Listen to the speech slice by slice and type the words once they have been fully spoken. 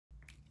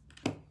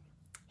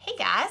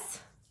guys.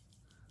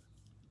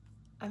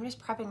 I'm just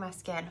prepping my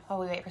skin while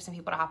we wait for some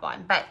people to hop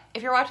on. But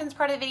if you're watching this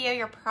part of the video,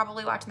 you're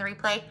probably watching the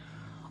replay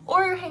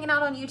or you're hanging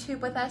out on YouTube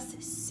with us.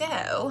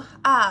 So,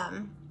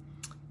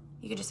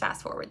 you can just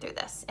fast forward through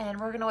this and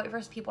we're gonna wait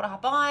for some people to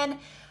hop on.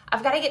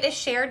 I've got to get this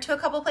shared to a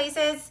couple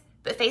places,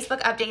 but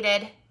Facebook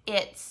updated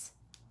its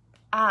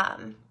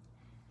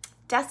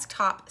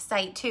desktop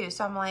site too.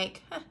 So I'm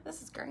like,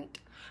 this is great.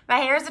 My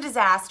hair is a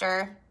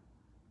disaster.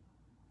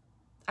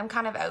 I'm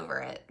kind of over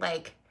it.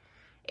 Like,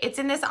 it's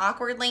in this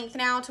awkward length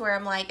now to where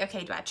I'm like,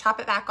 okay, do I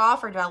chop it back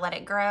off or do I let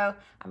it grow?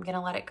 I'm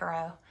gonna let it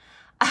grow.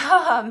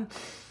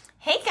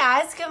 Hey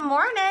guys, good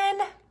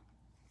morning.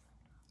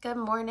 Good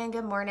morning,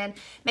 good morning.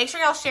 Make sure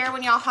y'all share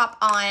when y'all hop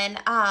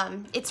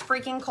on. It's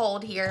freaking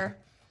cold here.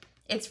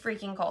 It's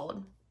freaking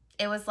cold.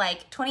 It was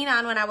like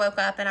 29 when I woke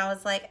up and I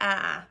was like,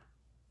 not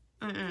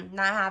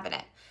having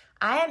it.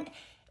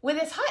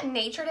 With as hot and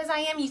natured as I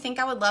am, you think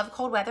I would love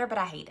cold weather, but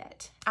I hate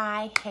it.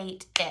 I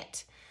hate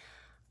it.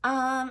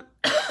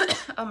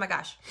 Oh my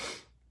gosh.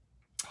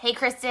 Hey,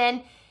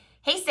 Kristen.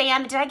 Hey,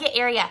 Sam. Did I get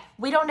area?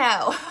 We don't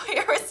know.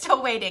 We're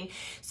still waiting.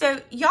 So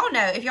y'all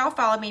know, if y'all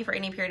follow me for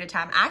any period of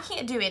time, I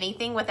can't do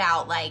anything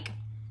without like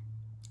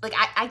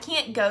I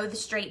can't go the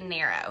straight and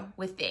narrow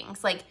with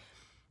things. Like,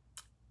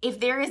 if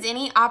there is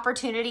any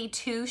opportunity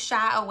to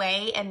shy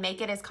away and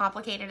make it as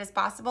complicated as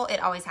possible,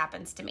 it always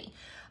happens to me.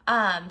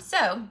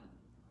 So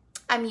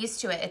I'm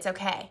used to it. It's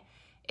okay.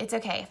 It's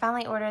okay.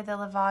 Finally ordered the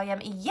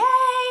Lavalium.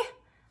 Yay!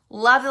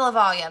 Love the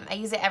Lavalium. I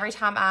use it every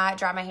time I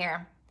dry my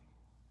hair.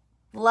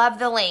 Love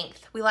the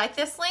length. We like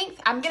this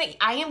length. I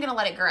am gonna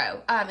let it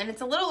grow. And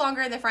it's a little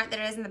longer in the front than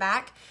it is in the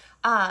back.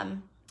 I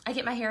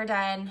get my hair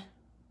done,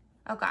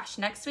 oh gosh,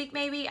 next week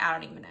maybe? I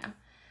don't even know.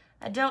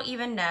 I don't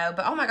even know,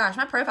 but oh my gosh,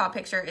 my profile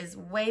picture is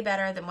way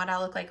better than what I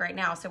look like right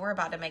now. So we're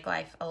about to make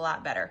life a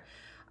lot better.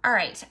 All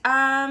right.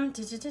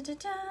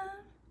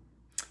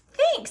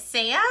 Thanks,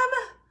 Sam.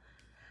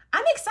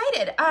 I'm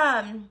excited.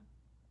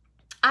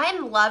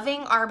 I'm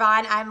loving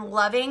Arbonne. I'm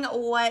loving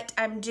what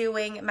I'm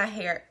doing. My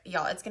hair,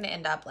 y'all, it's going to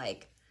end up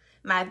like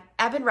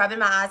I've been rubbing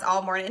my eyes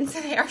all morning, so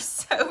they are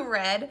so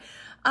red.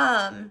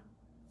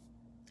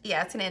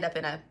 Yeah, it's going to end up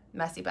in a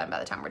messy bun by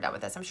the time we're done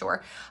with this, I'm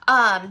sure.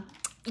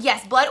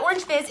 Yes, Blood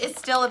Orange Fizz is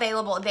still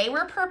available. They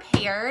were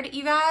prepared,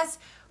 you guys,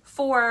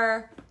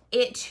 for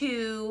it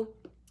to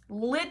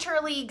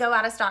literally go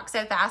out of stock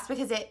so fast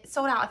because it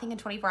sold out, I think, in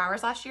 24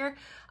 hours last year.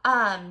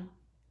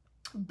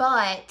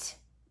 But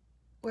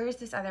where's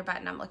this other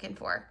button I'm looking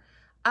for?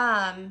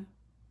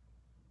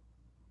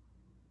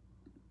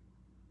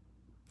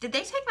 Did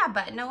they take my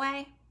button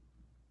away?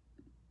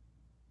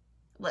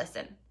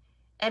 Listen,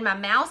 and my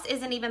mouse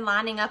isn't even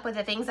lining up with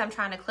the things I'm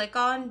trying to click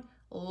on.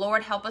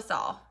 Lord help us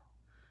all.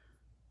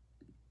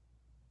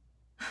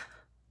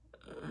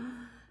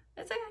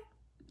 It's okay.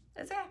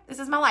 It's okay. This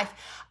is my life.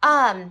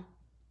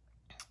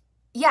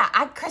 Yeah,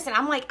 Kristen,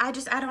 I'm like, I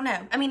don't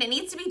know. I mean, it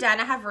needs to be done.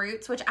 I have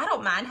roots, which I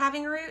don't mind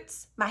having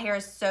roots. My hair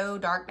is so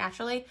dark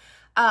naturally.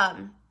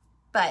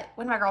 But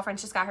when my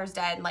girlfriend's just got hers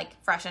done, like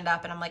freshened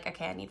up, and I'm like,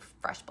 okay, I need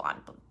fresh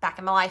blonde back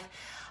in my life.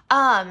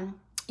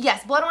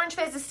 Yes, Blood Orange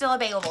Fizz is still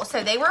available.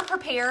 So they were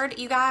prepared,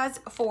 you guys,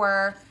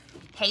 for,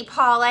 hey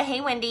Paula,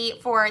 hey Wendy,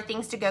 for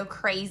things to go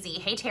crazy.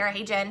 Hey Tara,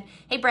 hey Jen,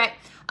 hey Brett.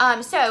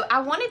 So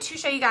I wanted to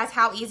show you guys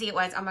how easy it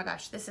was. Oh my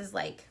gosh, this is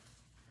like,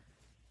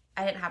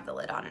 I didn't have the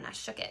lid on and I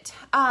shook it.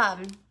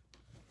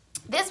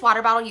 This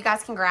water bottle you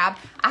guys can grab.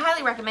 I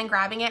highly recommend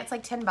grabbing it. It's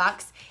like 10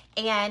 bucks.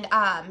 And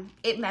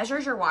it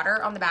measures your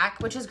water on the back,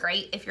 which is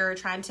great if you're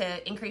trying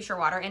to increase your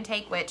water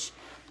intake, which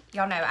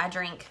y'all know I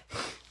drink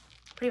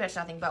pretty much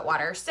nothing but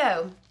water.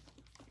 So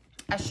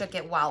I shook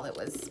it while it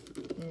was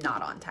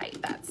not on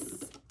tight.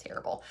 That's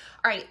terrible.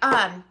 All right,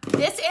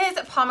 this is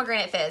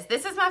Pomegranate Fizz.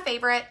 This is my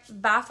favorite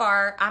by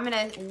far. I'm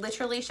gonna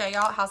literally show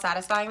y'all how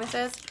satisfying this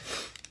is.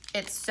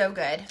 It's so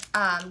good.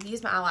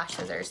 Use my eyelash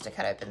scissors to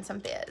cut open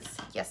some fizz.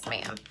 Yes,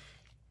 ma'am.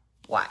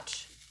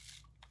 Watch.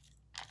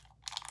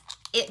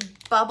 It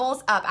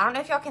bubbles up. I don't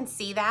know if y'all can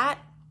see that.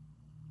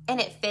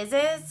 And it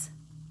fizzes.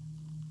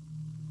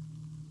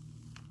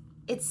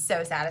 It's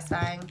so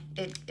satisfying.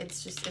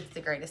 It's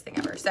the greatest thing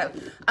ever. So,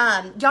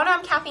 y'all know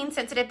I'm caffeine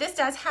sensitive. This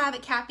does have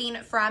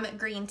caffeine from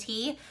green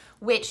tea,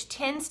 which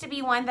tends to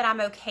be one that I'm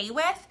okay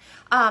with.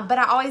 But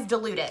I always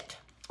dilute it.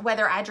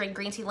 Whether I drink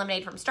green tea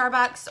lemonade from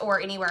Starbucks or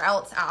anywhere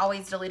else, I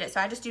always dilute it. So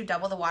I just do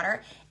double the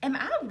water. Am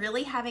I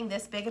really having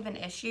this big of an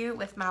issue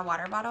with my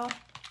water bottle?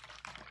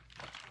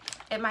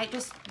 It might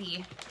just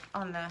be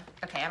on the,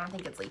 okay, I don't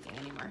think it's leaking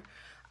anymore.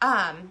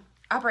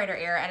 Operator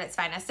error at its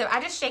finest. So I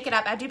just shake it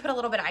up. I do put a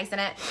little bit of ice in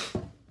it.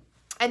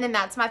 And then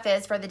that's my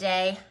fizz for the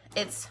day.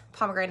 It's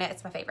pomegranate.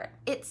 It's my favorite.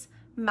 It's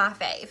my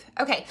fave.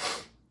 Okay.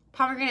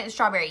 Pomegranate and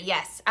strawberry.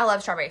 Yes, I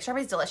love strawberry.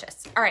 Strawberry's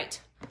delicious. All right.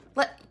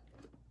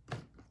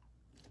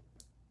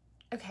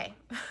 Okay,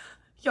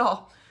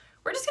 y'all,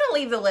 we're just gonna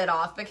leave the lid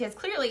off because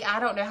clearly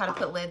I don't know how to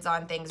put lids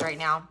on things right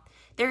now.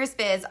 There is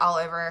fizz all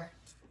over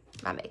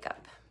my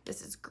makeup.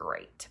 This is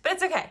great, but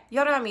it's okay.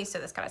 Y'all know I'm used to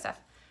this kind of stuff.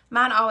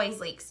 Mine always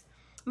leaks.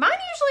 Mine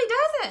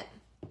usually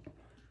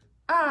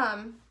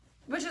doesn't.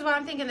 which is why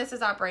I'm thinking this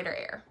is operator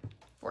error.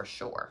 For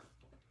sure.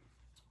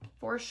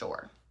 For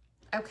sure.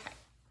 Okay.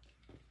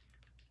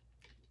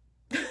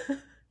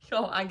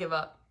 Y'all, I give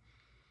up.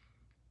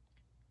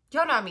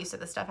 Y'all know I'm used to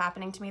this stuff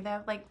happening to me,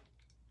 though. Like,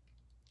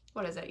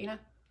 what is it, you know?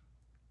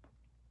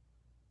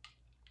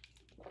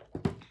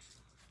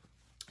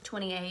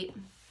 28.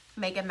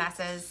 Making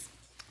messes.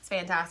 It's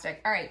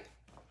fantastic. All right.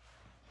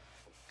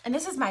 And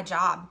this is my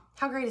job.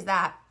 How great is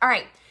that? All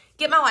right.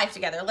 Get my life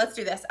together. Let's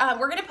do this.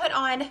 We're going to put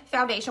on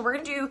foundation. We're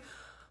going to do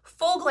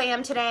full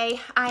glam today.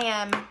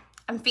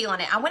 I'm feeling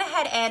it. I went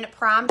ahead and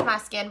primed my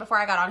skin before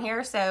I got on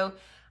here, so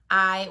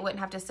I wouldn't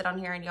have to sit on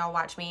here and y'all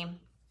watch me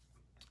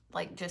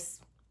like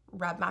just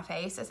rub my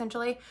face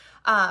essentially.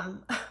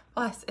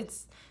 Plus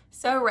it's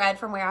so red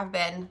from where I've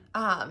been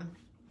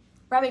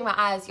rubbing my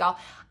eyes, y'all.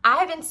 I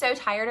have been so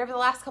tired over the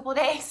last couple of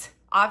days,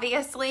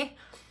 obviously.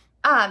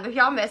 If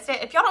y'all missed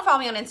it, if y'all don't follow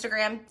me on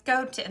Instagram,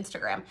 go to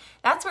Instagram.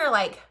 That's where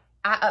like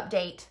I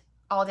update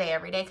all day,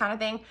 every day kind of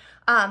thing.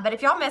 But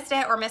if y'all missed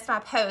it or missed my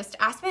post,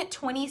 I spent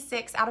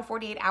 26 out of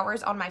 48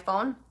 hours on my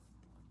phone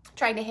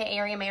trying to hit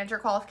area manager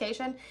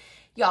qualification.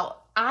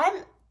 Y'all,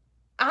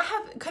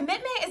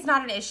 commitment is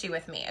not an issue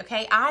with me,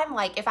 okay? I'm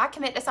like, if I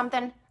commit to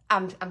something,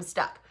 I'm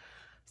stuck.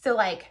 So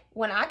like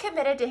when I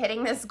committed to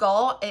hitting this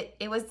goal,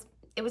 it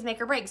was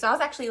make or break. So I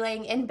was actually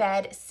laying in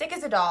bed, sick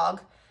as a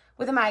dog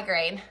with a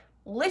migraine,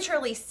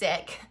 literally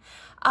sick.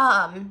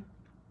 But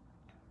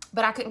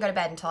I couldn't go to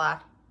bed until I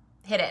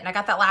hit it. And I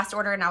got that last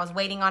order and I was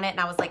waiting on it and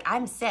I was like,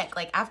 I'm sick.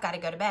 Like I've got to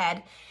go to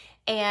bed.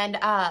 And,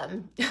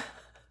 and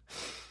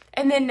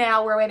then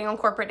now we're waiting on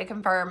corporate to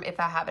confirm if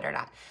I have it or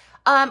not.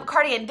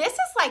 Cardigan. This is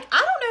like, I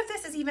don't know if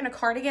this is even a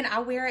cardigan. I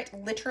wear it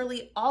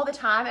literally all the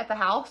time at the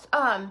house.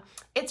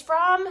 It's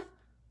from,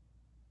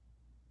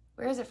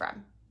 where is it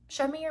from?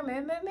 Show Me Your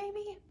Moo Moo,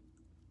 maybe?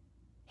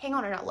 Hang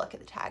on and I'll look at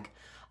the tag.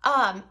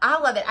 I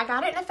love it. I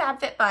got it in a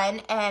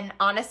FabFitFun, and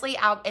honestly,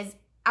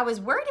 I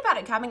was worried about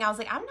it coming. I was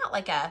like, I'm not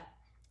like a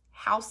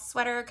house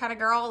sweater kind of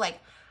girl.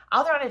 Like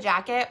I'll throw on a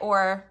jacket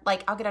or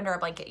like I'll get under a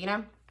blanket, you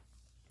know?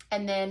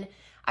 And then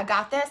I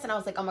got this and I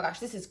was like, oh my gosh,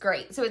 this is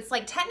great. So it's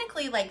like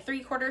technically like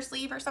 3/4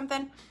 sleeve or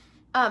something.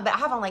 But I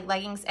have on like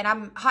leggings and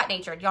I'm hot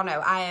natured. Y'all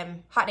know I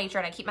am hot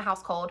natured. I keep my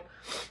house cold.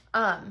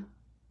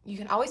 You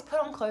can always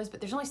put on clothes,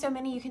 but there's only so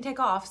many you can take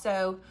off.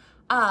 So,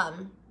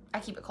 I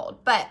keep it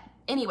cold. But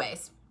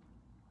anyways,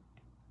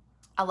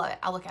 I love it.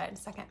 I'll look at it in a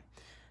second.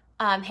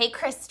 Hey,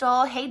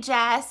 Crystal. Hey,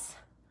 Jess.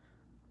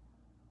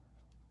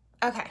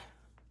 Okay.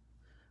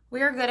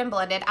 We are good and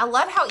blended. I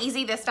love how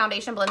easy this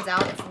foundation blends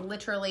out. It's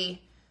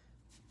literally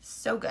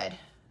so good.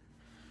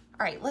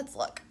 All right, let's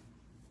look.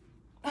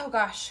 Oh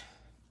gosh.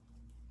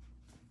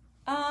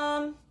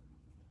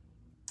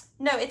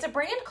 No, it's a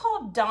brand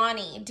called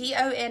Donnie,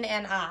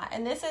 D-O-N-N-I.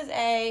 And this is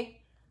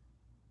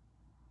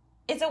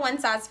it's a one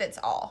size fits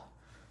all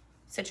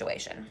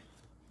situation.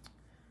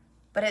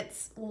 But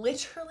it's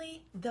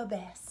literally the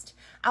best.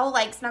 I will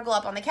like snuggle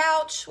up on the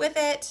couch with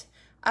it.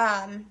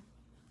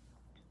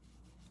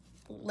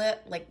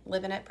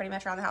 Live in it pretty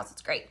much around the house.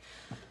 It's great.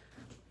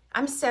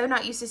 I'm so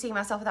not used to seeing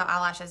myself without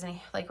eyelashes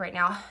like right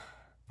now.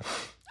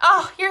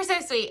 Oh, you're so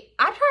sweet.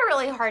 I try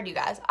really hard, you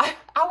guys. I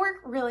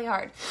work really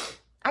hard.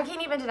 I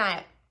can't even deny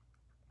it.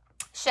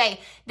 Shay,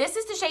 this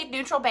is the shade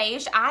Neutral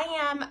Beige. I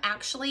am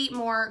actually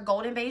more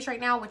Golden Beige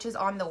right now, which is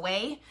on the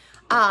way,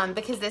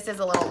 because this is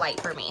a little light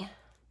for me.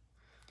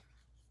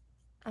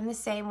 I'm the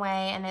same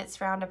way, and it's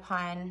frowned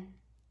upon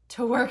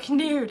to work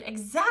nude.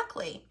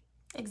 Exactly.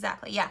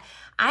 Exactly. Yeah.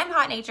 I'm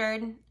hot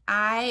natured.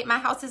 My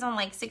house is on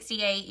like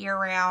 68 year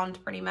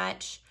round pretty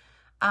much.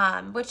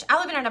 Which I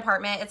live in an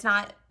apartment. It's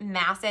not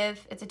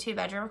massive. It's a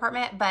 2-bedroom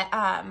apartment, but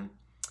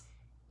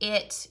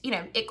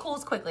it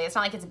cools quickly. It's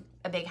not like it's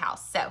a big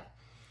house. So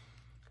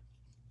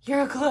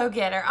you're a glow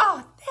getter.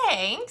 Oh,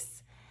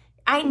 thanks.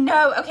 I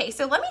know. Okay,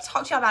 so let me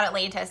talk to you about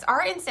Atlantis.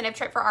 Our incentive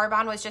trip for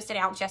Arbonne was just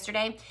announced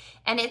yesterday,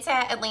 and it's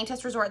at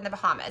Atlantis Resort in the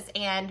Bahamas.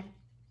 And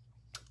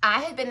I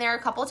have been there a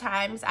couple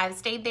times. I've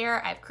stayed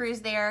there. I've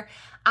cruised there.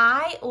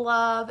 I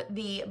love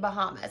the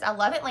Bahamas. I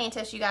love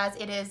Atlantis, you guys.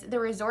 The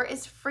resort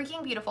is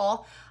freaking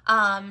beautiful.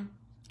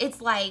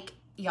 It's like,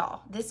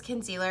 y'all, this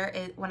concealer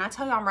is, when I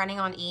tell you I'm running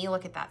on E,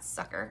 look at that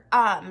sucker.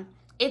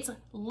 It's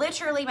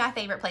literally my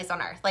favorite place on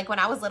earth. Like when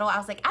I was little, I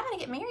was like, I'm gonna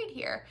get married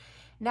here.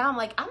 Now I'm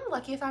like, I'm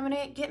lucky if I'm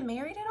gonna get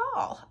married at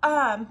all.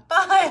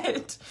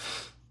 But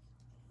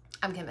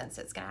I'm convinced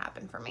it's gonna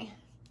happen for me.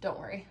 Don't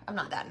worry, I'm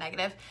not that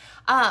negative.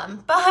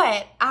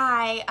 But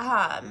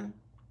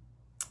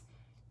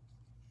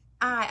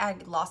I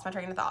lost my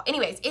train of thought.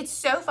 Anyways, it's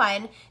so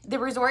fun. The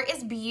resort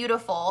is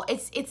beautiful.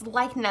 It's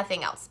like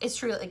nothing else. It's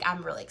truly, like,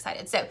 I'm really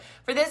excited. So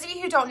for those of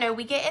you who don't know,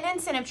 we get an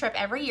incentive trip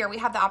every year. We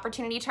have the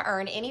opportunity to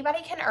earn.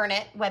 Anybody can earn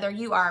it, whether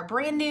you are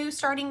brand new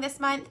starting this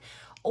month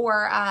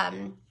or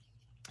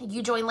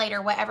you join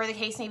later, whatever the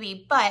case may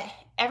be. But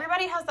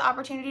everybody has the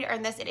opportunity to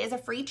earn this. It is a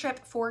free trip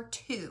for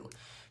 2.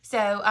 So,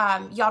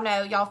 y'all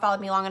know, y'all followed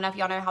me long enough.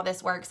 Y'all know how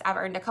this works. I've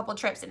earned a couple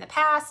trips in the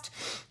past.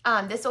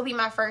 This will be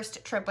my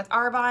first trip with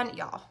Arbonne.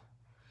 Y'all,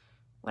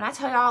 when I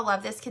tell y'all I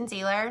love this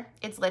concealer,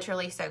 it's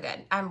literally so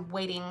good. I'm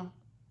waiting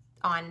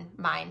on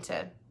mine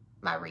to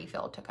my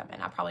refill to come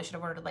in. I probably should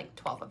have ordered like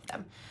 12 of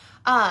them.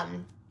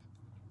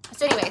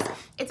 So anyways,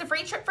 it's a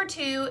free trip for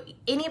 2.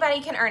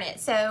 Anybody can earn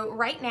it. So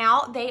right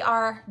now they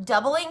are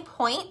doubling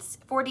points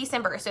for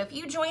December. So if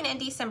you join in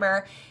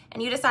December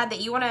and you decide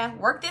that you want to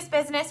work this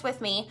business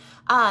with me,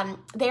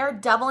 they are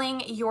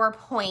doubling your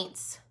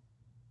points.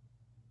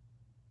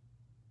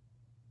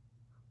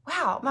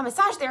 Wow, my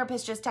massage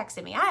therapist just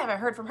texted me. I haven't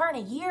heard from her in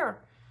a year.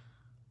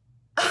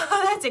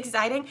 That's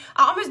exciting.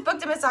 I almost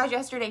booked a massage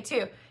yesterday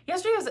too.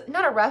 Yesterday was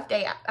not a rough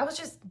day. I was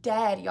just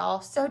dead,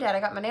 y'all. So dead.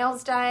 I got my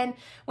nails done,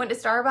 went to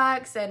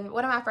Starbucks, and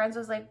one of my friends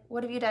was like,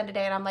 what have you done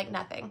today? And I'm like,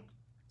 nothing.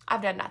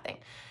 I've done nothing.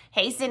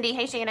 Hey, Cindy.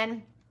 Hey,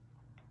 Shannon.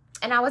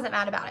 And I wasn't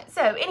mad about it.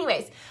 So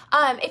anyways,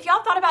 if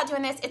y'all thought about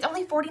doing this, it's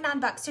only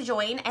 $49 to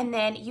join, and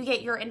then you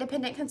get your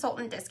independent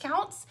consultant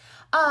discounts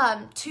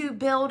to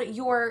build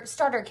your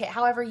starter kit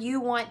however you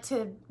want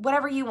to,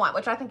 whatever you want,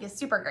 which I think is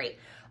super great.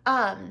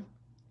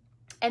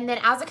 And then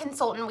as a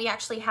consultant, we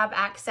actually have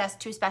access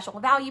to special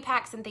value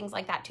packs and things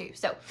like that too.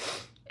 So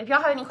if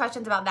y'all have any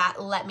questions about that,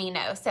 let me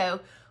know. So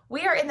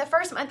we are in the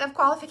first month of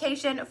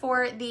qualification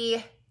for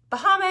the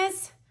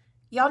Bahamas.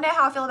 Y'all know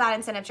how I feel about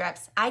incentive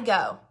trips. I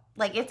go.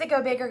 Like, it's a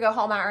go big or go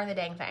home. I earn the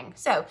dang thing.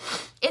 So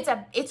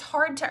it's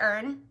hard to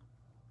earn.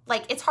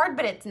 Like, it's hard,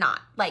 but it's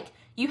not. Like,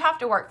 you have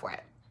to work for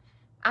it.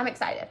 I'm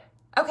excited.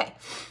 Okay.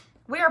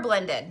 We are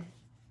blended.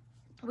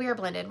 We are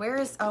blended.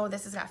 Where is, oh,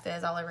 this has got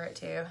fizz all over it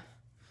too.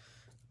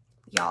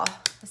 Y'all,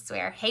 I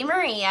swear. Hey,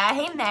 Maria.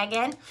 Hey,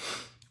 Megan.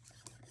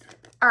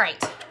 All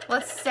right,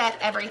 let's set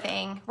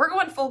everything. We're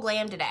going full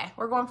glam today.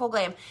 We're going full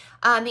glam.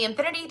 The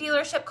Infiniti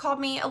dealership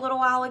called me a little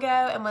while ago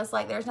and was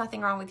like, there's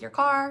nothing wrong with your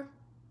car.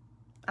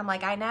 I'm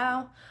like, I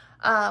know.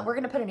 We're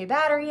going to put a new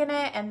battery in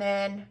it, and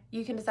then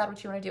you can decide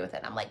what you want to do with it.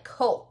 And I'm like,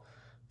 cool.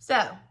 So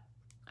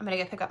I'm going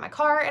to go pick up my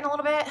car in a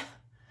little bit,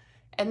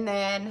 and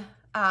then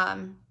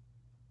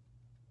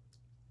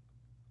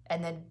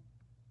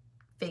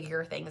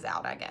figure things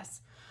out, I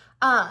guess.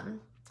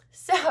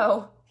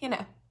 So, you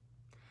know,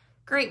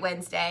 great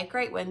Wednesday.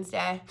 Great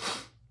Wednesday.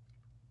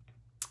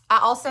 I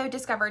also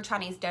discovered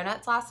Chinese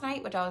donuts last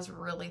night, which I was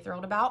really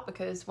thrilled about,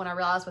 because when I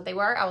realized what they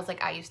were, I was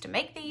like, I used to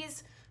make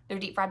these. They're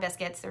deep fried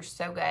biscuits. They're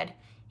so good.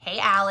 Hey,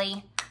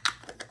 Allie.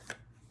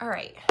 All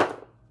right.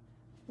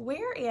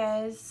 Where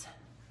is,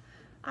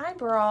 I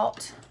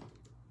brought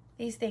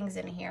these things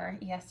in here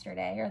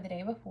yesterday or the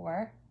day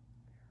before.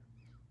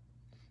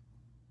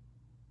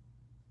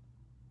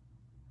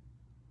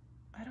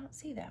 I don't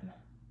see them.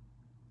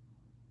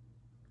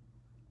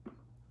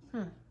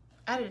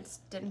 I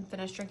just didn't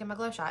finish drinking my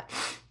Glow Shot.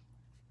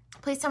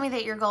 Please tell me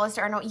that your goal is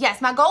to earn a,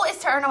 yes, my goal is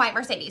to earn a white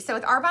Mercedes. So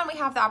with Arbonne, we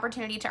have the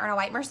opportunity to earn a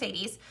white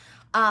Mercedes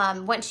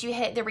once you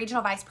hit the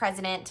regional vice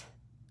president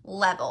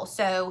level.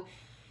 So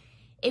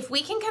if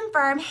we can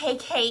confirm, hey,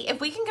 Kate, if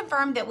we can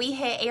confirm that we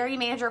hit area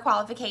manager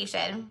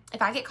qualification,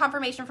 if I get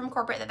confirmation from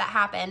corporate that that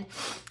happened,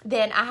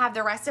 then I have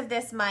the rest of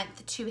this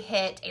month to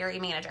hit area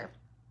manager.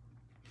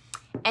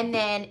 And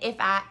then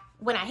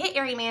when I hit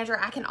area manager,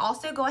 I can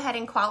also go ahead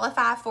and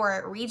qualify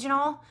for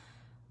regional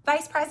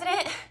vice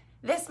president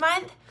this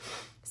month.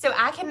 So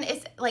I can,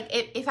 it's like,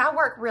 if I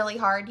work really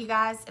hard, you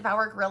guys, if I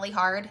work really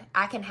hard,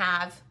 I can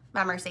have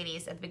my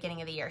Mercedes at the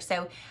beginning of the year.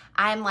 So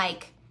I'm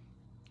like,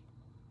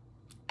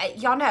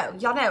 y'all know,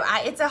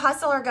 it's a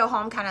hustle or go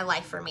home kind of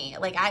life for me.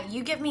 Like,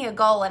 you give me a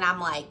goal and I'm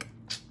like,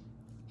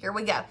 here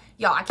we go.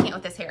 Y'all, I can't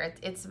with this hair.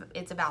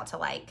 It's about to,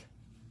 like,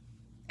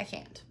 I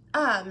can't.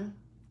 I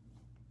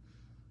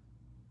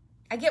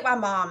get why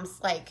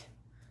moms, like,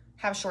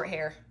 have short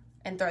hair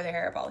and throw their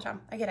hair up all the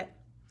time. I get it.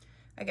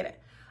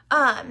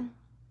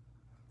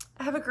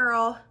 I have a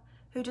girl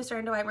who just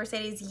earned a white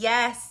Mercedes.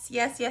 Yes.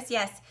 Yes,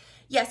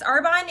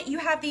 Arbonne, you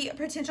have the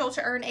potential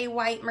to earn a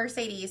white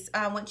Mercedes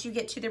once you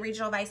get to the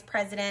regional vice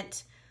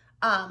president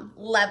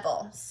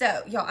level.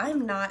 So, y'all,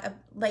 I'm not,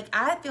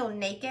 I feel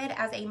naked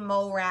as a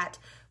mole rat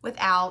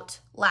without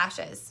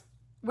lashes.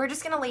 We're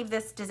just going to leave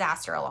this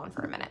disaster alone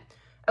for a minute.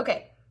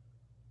 Okay.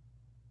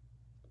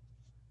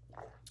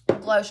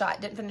 Glow Shot.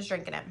 Didn't finish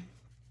drinking it.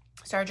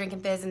 Started drinking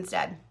fizz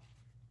instead.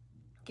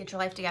 Get your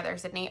life together,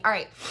 Sydney. All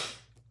right.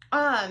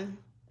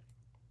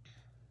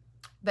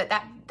 But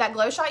that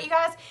Glow Shot, you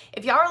guys,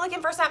 if y'all are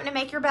looking for something to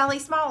make your belly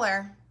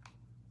smaller,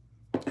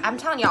 I'm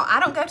telling y'all, I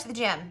don't go to the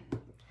gym.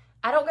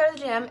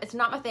 It's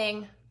not my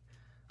thing.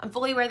 I'm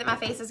fully aware that my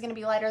face is going to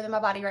be lighter than my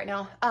body right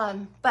now.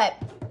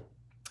 But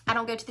I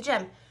don't go to the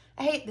gym.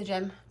 I hate the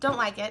gym. Don't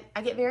like it.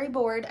 I get very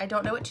bored. I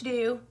don't know what to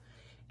do.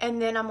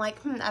 And then I'm like,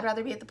 I'd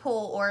rather be at the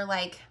pool or,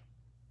 like,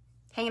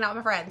 hanging out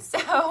with my friends.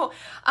 So,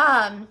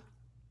 I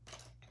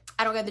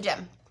don't go to the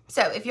gym.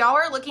 So if y'all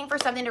are looking for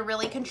something to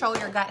really control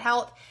your gut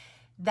health,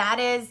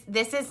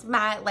 this is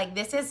my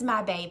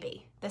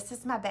baby. This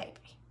is my baby.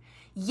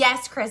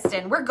 Yes,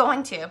 Kristen, we're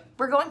going to.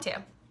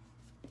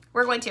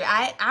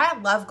 I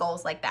love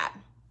goals like that.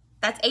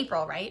 That's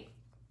April, right?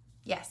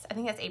 Yes, I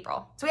think that's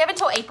April. So we have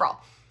until April.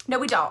 No,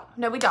 we don't.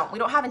 We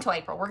don't have until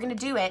April. We're going to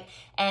do it,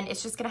 and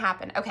it's just going to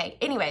happen. Okay,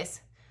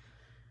 anyways,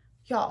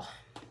 y'all,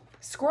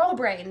 squirrel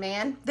brain,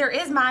 man. There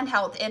is mind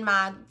health in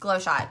my Glow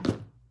Shot.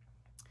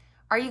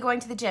 Are you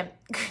going to the gym?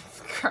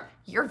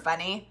 You're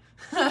funny.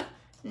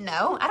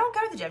 No, I don't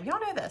go to the gym. Y'all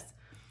know this.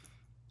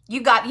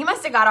 You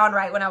must have got on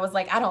right when I was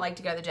like, I don't like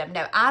to go to the gym.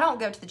 No, I don't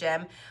go to the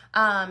gym.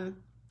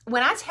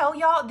 When I tell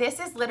y'all, this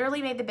has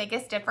literally made the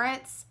biggest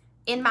difference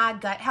in my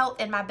gut health,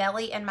 in my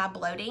belly, and my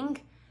bloating.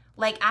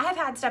 Like, I have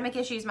had stomach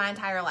issues my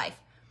entire life.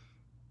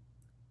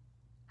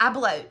 I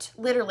bloat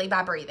literally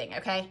by breathing,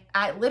 okay?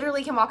 I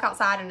literally can walk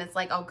outside and it's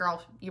like, oh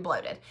girl, you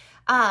bloated.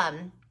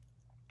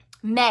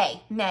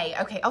 May,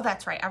 okay. Oh,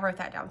 that's right. I wrote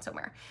that down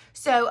somewhere.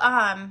 So,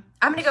 I'm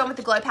going to go in with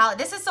the Glow palette.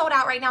 This is sold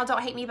out right now.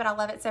 Don't hate me, but I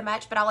love it so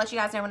much. But I'll let you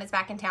guys know when it's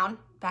back in town.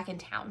 Back in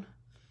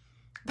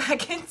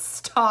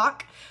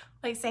stock.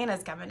 Like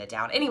Santa's coming to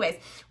town. Anyways,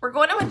 we're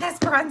going in with this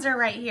bronzer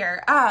right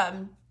here.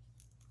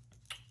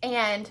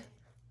 And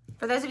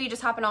for those of you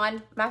just hopping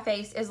on, my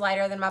face is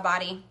lighter than my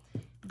body,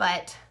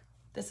 but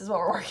this is what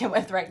we're working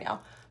with right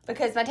now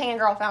because my Tan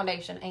Girl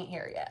foundation ain't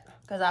here yet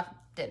because I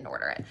didn't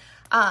order it.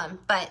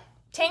 But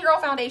Tan Girl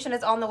foundation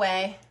is on the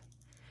way.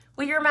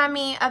 Will you remind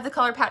me of the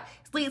color palette?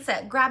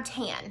 Lisa, grab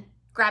tan.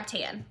 Grab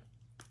tan.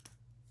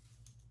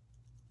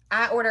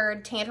 I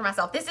ordered tan for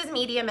myself. This is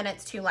medium and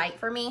it's too light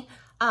for me.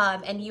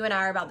 And you and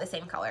I are about the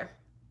same color.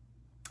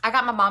 I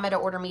got my mama to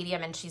order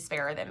medium and she's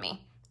fairer than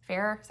me.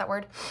 Fairer, is that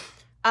word?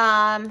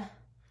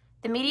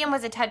 The medium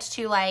was a touch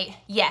too light.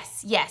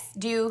 Yes.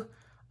 Do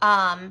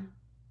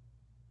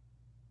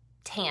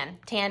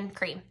tan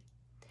cream.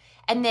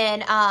 And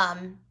then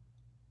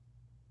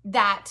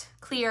that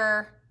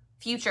clear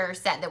future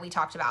set that we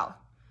talked about.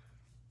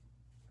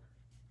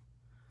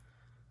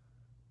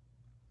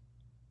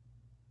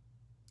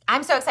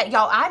 I'm so excited.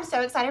 Y'all, I'm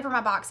so excited for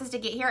my boxes to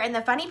get here. And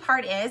the funny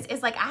part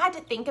is like I had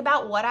to think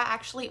about what I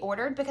actually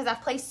ordered because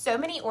I've placed so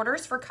many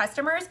orders for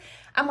customers.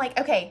 I'm like,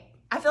 okay,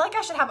 I feel like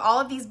I should have all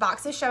of these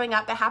boxes showing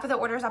up, but half of the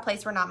orders I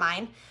placed were not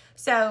mine.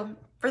 So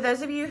for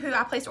those of you who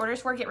I placed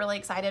orders for, get really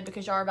excited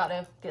because y'all are about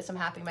to get some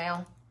happy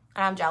mail.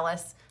 And I'm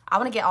jealous. I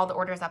want to get all the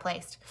orders I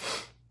placed.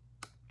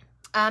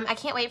 I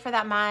can't wait for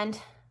that Mind.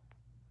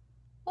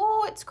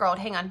 Oh, it scrolled.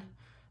 Hang on.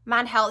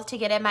 Mind Health to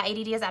get in. My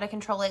ADD is out of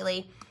control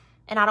lately.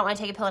 And I don't want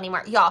to take a pill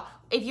anymore. Y'all,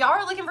 if y'all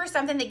are looking for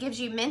something that gives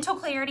you mental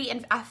clarity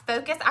and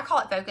focus, I call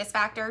it Focus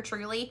Factor,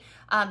 truly.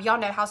 Y'all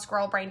know how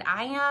squirrel-brained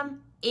I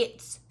am.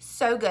 It's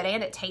so good,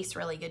 and it tastes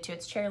really good, too.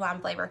 It's cherry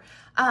lime flavor.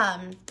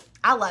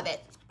 I love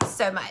it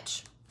so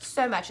much.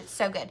 So much. It's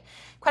so good.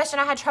 Question,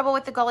 I had trouble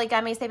with the Gully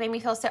gummies. They made me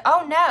feel so...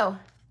 Oh, no.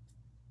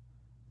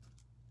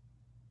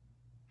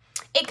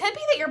 It could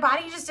be that your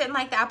body just didn't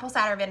like the apple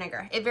cider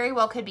vinegar. It very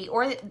well could be.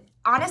 Or,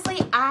 honestly,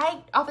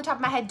 I, off the top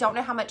of my head, don't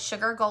know how much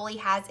sugar Gully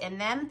has in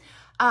them.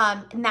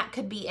 And that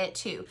could be it,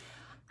 too.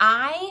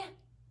 I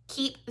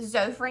keep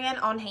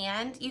Zofran on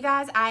hand, you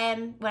guys.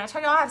 When I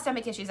tell you I have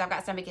stomach issues, I've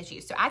got stomach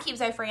issues. So I keep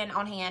Zofran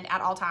on hand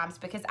at all times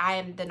because I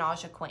am the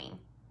nausea queen,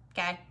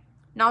 okay?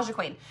 Nausea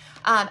queen.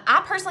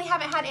 I personally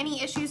haven't had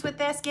any issues with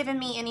this giving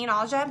me any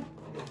nausea,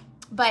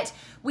 but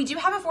we do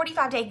have a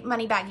 45-day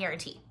money-back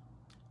guarantee.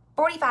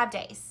 45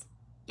 days.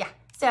 Yeah.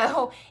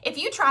 So if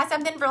you try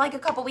something for like a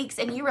couple weeks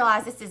and you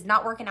realize this is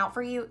not working out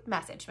for you,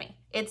 message me.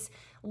 It's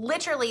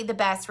literally the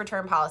best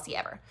return policy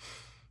ever.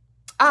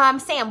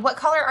 Sam, what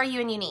color are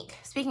you in Unique?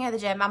 Speaking of the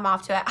gym, I'm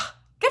off to it.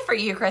 Good for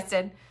you,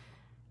 Kristen.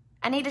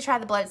 I need to try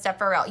the bloat stuff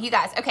for real. You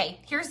guys, okay,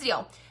 here's the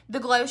deal. The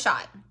Glow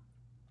Shot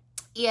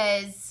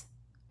is,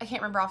 I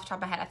can't remember off the top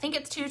of my head. I think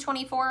it's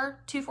 $224,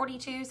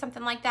 $242,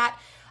 something like that.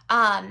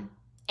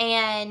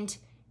 And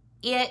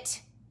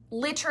it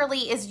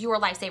literally is your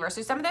lifesaver.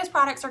 So some of those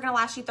products are going to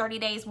last you 30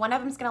 days. One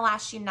of them is going to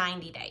last you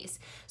 90 days.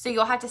 So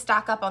you'll have to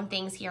stock up on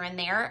things here and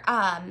there.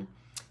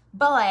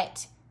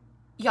 But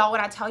y'all,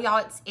 when I tell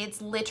y'all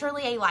it's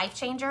literally a life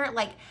changer.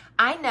 Like,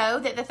 I know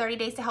that the 30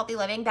 Days to Healthy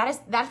Living,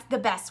 that's the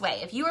best way.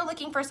 If you are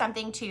looking for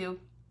something to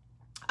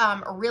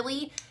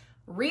really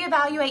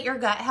reevaluate your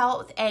gut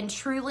health and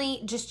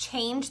truly just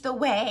change the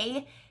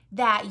way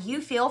that you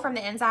feel from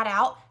the inside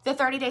out, the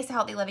 30 Days to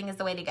Healthy Living is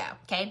the way to go,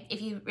 okay?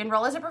 If you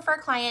enroll as a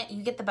preferred client,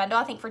 you get the bundle,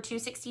 I think, for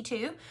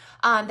 $262.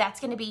 That's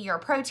going to be your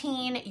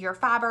protein, your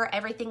fiber,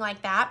 everything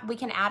like that. We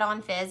can add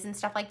on fizz and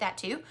stuff like that,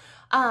 too.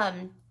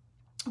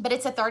 But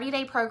it's a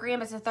 30-day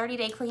program. It's a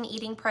 30-day clean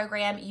eating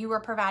program. You are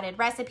provided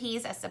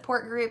recipes, a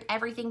support group,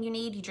 everything you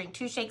need. You drink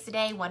 2 shakes a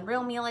day, 1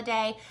 real meal a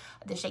day.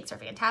 The shakes are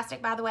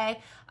fantastic, by the way.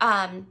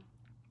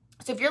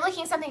 So if you're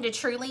looking something to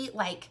truly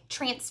like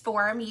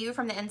transform you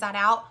from the inside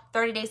out,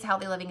 30 Days to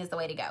Healthy Living is the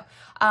way to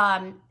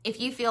go. If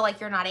you feel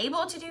like you're not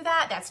able to do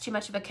that, that's too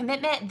much of a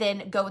commitment,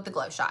 then go with the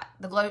Glow Shot.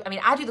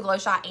 I do the Glow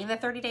Shot and the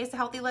 30 Days to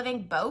Healthy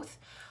Living, both.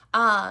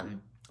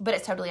 But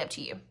it's totally up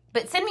to you.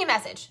 But send me a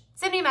message.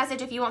 Send me a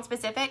message if you want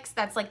specifics.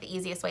 That's like the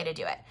easiest way to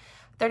do it.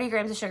 30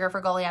 grams of sugar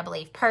for Gully, I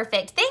believe.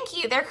 Perfect. Thank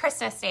you. They're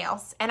Christmas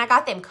nails. And I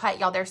got them cut,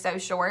 y'all. They're so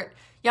short.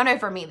 Y'all know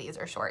for me, these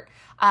are short.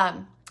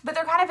 But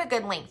they're kind of a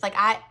good length. Like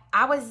I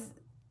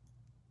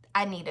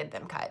needed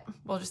them cut.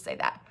 We'll just say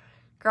that.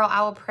 Girl,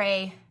 I will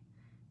pray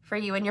for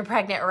you when you're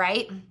pregnant,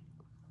 right?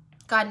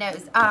 God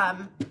knows.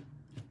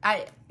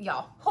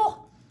 Y'all.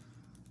 Oh.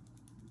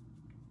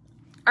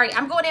 All right,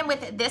 I'm going in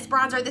with this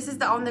bronzer. This is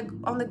the on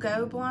the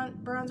go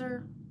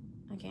bronzer.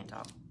 I can't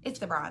talk. It's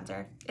the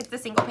bronzer. It's the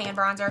single pan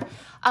bronzer.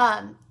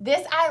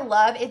 This I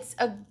love. It's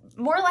a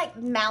more like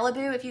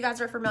Malibu, if you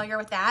guys are familiar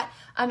with that.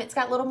 It's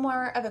got a little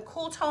more of a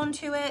cool tone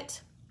to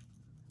it,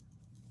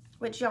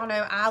 which y'all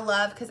know I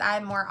love because I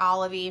have more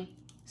olivey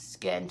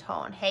skin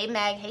tone. Hey,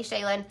 Meg. Hey,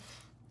 Shaylin.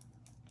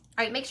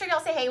 All right, make sure y'all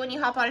say hey when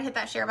you hop on and hit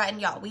that share button.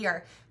 Y'all, we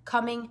are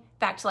coming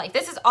back to life.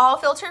 This is all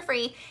filter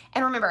free.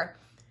 And remember,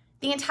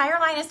 the entire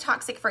line is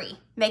toxic free,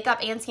 makeup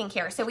and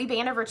skincare. So we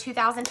ban over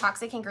 2,000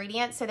 toxic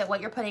ingredients so that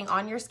what you're putting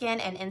on your skin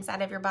and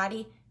inside of your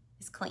body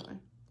is clean,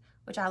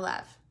 which I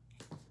love.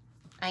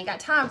 I ain't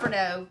got time for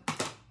no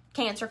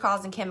cancer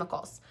causing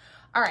chemicals.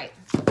 All right,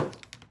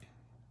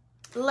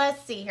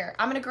 let's see here.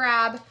 I'm gonna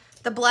grab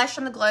the blush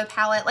from the Glow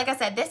palette. Like I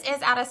said, this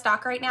is out of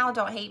stock right now.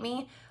 Don't hate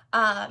me.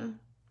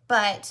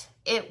 But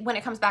when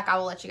it comes back, I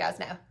will let you guys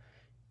know.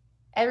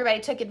 Everybody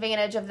took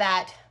advantage of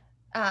that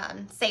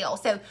sale.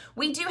 So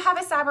we do have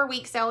a Cyber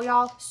Week sale,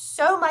 y'all.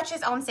 So much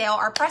is on sale.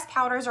 Our pressed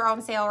powders are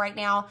on sale right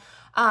now.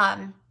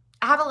 I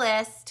have a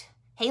list.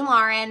 Hey,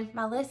 Lauren,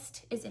 my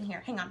list is in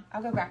here. Hang on,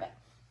 I'll go grab it.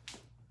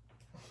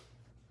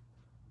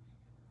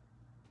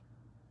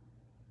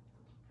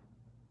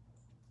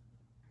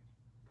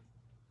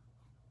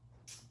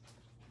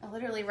 I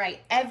literally write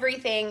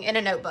everything in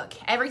a notebook.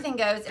 Everything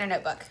goes in a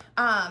notebook.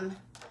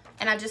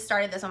 And I just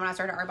started this one when I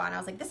started Arbonne. I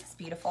was like, this is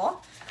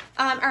beautiful.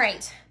 All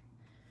right.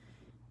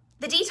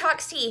 The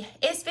Detox Tea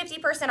is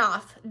 50%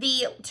 off.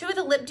 The two of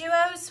the lip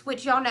duos,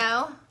 which y'all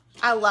know,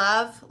 I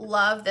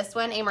love this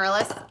one,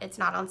 Amaryllis. It's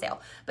not on sale.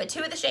 But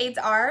two of the shades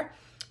are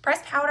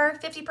pressed powder,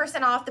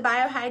 50% off. The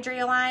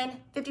Biohydria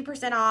line,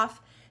 50%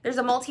 off. There's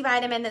a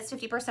multivitamin that's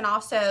 50%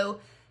 off. So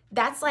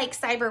that's like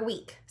Cyber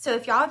Week. So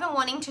if y'all have been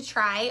wanting to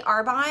try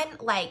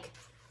Arbonne, like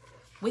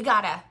we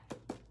gotta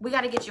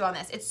get you on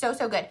this. It's so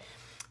good.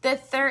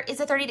 It's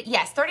a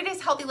 30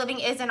 days healthy living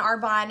is an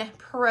Arbonne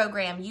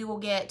program. You will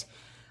get,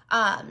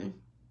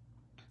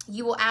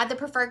 you will add the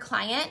preferred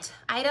client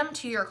item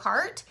to your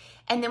cart.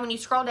 And then when you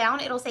scroll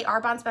down, it'll say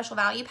Arbonne special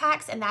value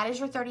packs. And that is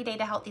your 30-day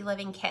to healthy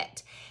living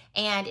kit.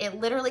 And it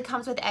literally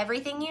comes with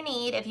everything you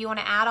need. If you want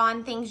to add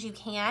on things, you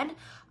can.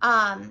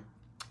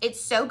 It's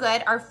so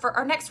good.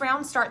 Our next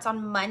round starts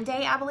on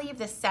Monday, I believe,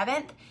 the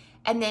 7th.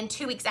 And then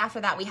 2 weeks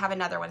after that, we have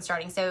another one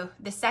starting. So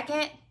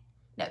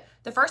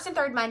the first and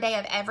third Monday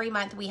of every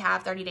month, we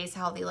have 30 days to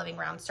healthy living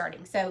rounds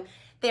starting. So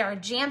they are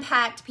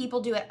jam-packed.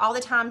 People do it all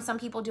the time. Some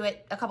people do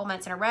it a couple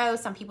months in a row.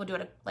 Some people do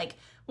it like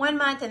 1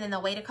 month and then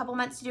they'll wait a couple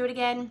months to do it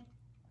again.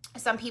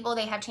 Some people,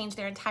 they have changed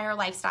their entire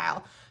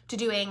lifestyle to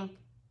doing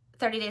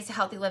 30 days to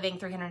healthy living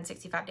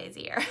 365 days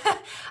a year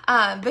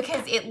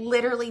because it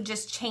literally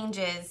just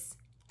changes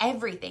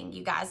everything,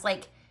 you guys.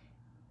 Like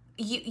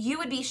you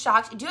would be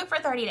shocked. Do it for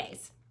 30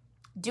 days.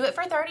 Do it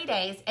for 30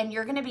 days and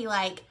you're going to be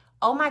like,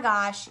 oh my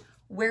gosh,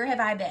 where have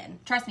I been?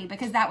 Trust me,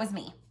 because that was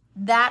me.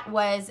 That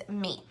was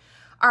me.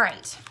 All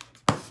right,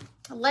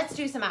 let's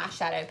do some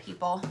eyeshadow,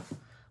 people.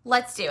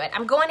 Let's do it.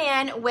 I'm going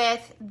in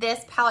with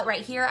this palette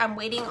right here. I'm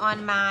waiting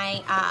on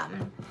my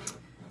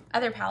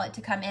other palette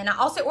to come in. I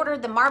also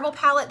ordered the Marble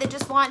palette that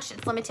just launched.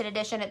 It's limited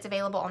edition. It's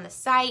available on the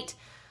site.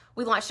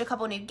 We launched a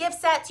couple new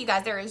gift sets. You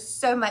guys, there is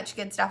so much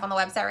good stuff on the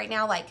website right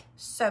now, like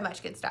so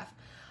much good stuff.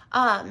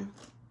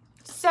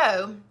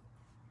 So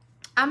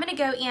I'm going to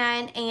go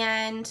in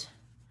and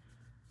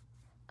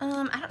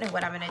I don't know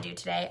what I'm going to do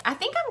today. I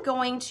think I'm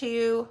going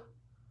to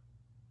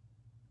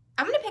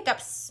pick up,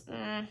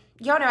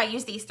 y'all know I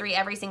use these three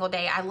every single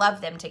day. I love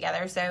them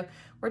together. So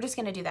we're just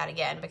going to do that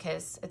again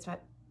because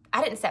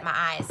I didn't set my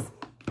eyes.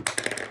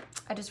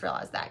 I just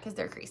realized that because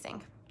they're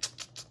creasing.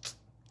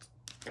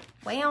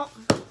 Well,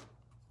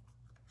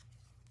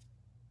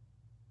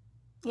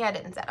 yeah, I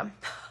didn't set them.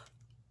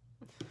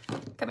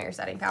 Come here,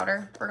 setting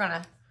powder. We're going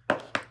to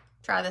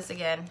try this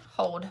again.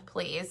 Hold,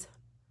 please.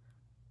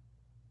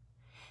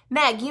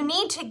 Meg, you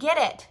need to get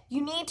it.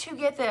 You need to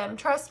get them.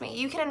 Trust me.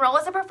 You can enroll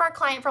as a preferred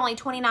client for only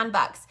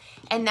 $29.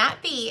 And that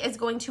fee is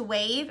going to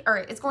waive, or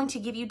it's going to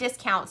give you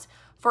discounts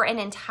for an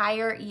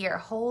entire year.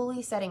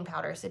 Holy setting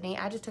powder, Sydney.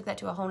 I just took that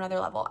to a whole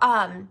nother level.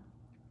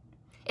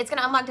 It's going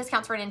to unlock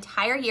discounts for an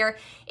entire year.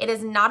 It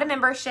is not a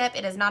membership.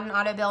 It is not an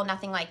auto bill,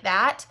 nothing like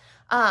that.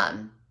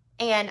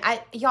 And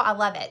y'all, I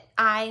love it.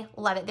 I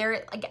love it.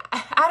 I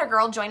had a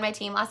girl join my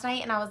team last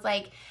night and I was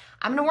like,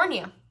 I'm going to warn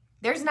you.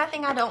 There's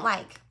nothing I don't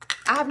like.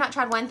 I have not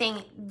tried one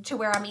thing to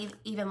where I'm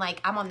even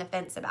like, I'm on the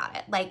fence about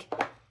it. Like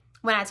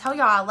when I tell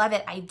y'all I love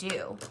it, I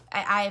do.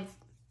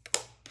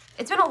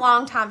 It's been a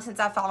long time since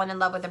I've fallen in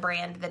love with a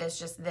brand that is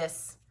just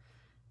this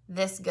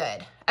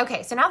good.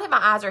 Okay, so now that my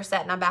eyes are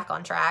set and I'm back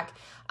on track,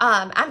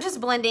 I'm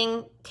just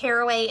blending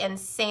Caraway and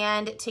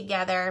Sand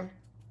together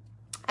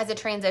as a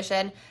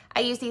transition.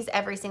 I use these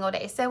every single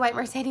day. So White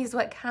Mercedes,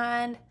 what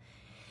kind?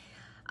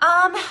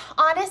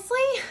 Honestly,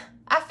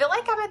 I feel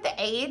like I'm at the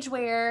age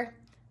where,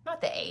 not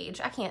the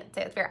age, I can't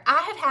say it's fair. I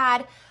have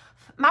had,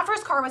 my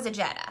first car was a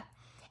Jetta.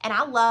 And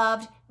I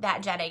loved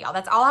that Jetta, y'all.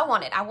 That's all I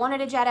wanted. I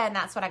wanted a Jetta and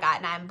that's what I got.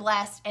 And I'm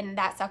blessed. And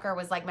that sucker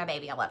was like my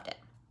baby. I loved it.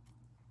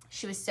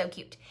 She was so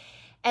cute.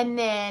 And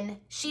then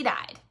she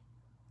died.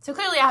 So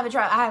clearly I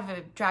have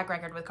a track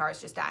record with cars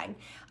just dying.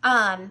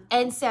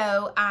 And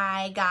so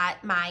I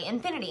got my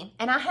Infiniti,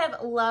 and I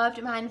have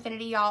loved my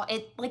Infiniti, y'all.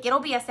 It'll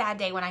be a sad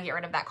day when I get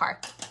rid of that car,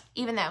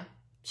 even though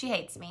she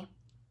hates me.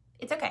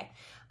 It's okay.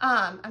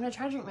 I'm going to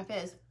try to drink my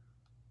fizz.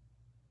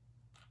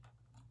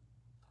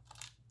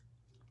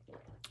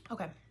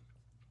 Okay.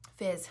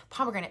 Fizz,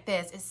 pomegranate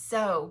fizz is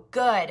so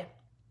good.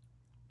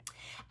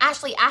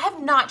 Ashley, I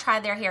have not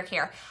tried their hair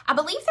care. I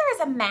believe there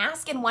is a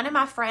mask, and one of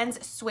my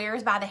friends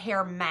swears by the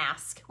hair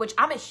mask, which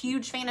I'm a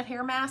huge fan of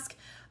hair mask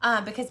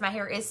because my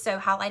hair is so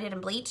highlighted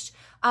and bleached.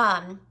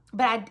 But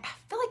I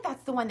feel like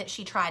that's the one that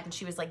she tried, and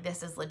she was like,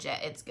 this is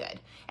legit. It's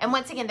good. And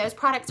once again, those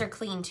products are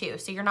clean too,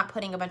 so you're not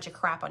putting a bunch of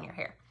crap on your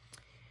hair.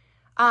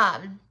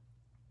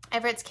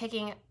 Everett's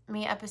kicking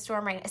me up a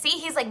storm right now. See,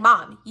 he's like,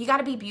 Mom, you got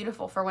to be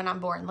beautiful for when I'm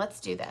born. Let's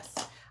do this.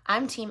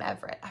 I'm Team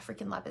Everett. I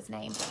freaking love his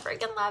name. I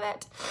freaking love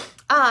it.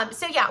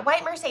 So yeah,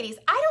 white Mercedes.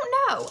 I don't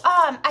know.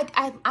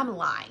 I'm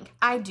lying.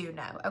 I do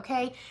know,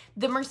 okay?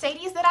 The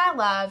Mercedes that I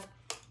love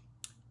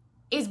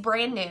is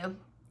brand new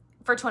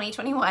for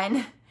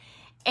 2021.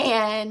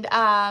 And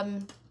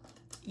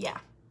yeah,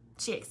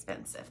 she's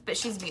expensive, but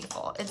she's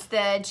beautiful. It's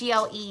the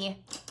GLE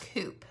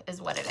Coupe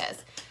is what it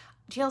is.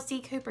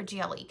 GLC Coupe or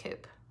GLE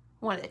Coupe?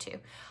 One of the two.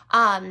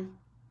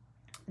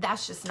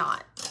 That's just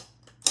not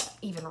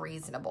even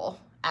reasonable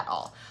at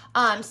all.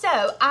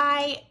 So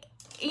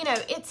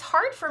it's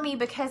hard for me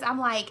because I'm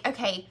like,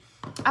 okay,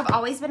 I've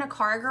always been a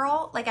car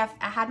girl. Like I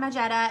had my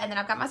Jetta, and then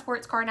I've got my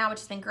sports car now, which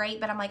has been great.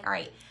 But I'm like, all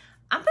right,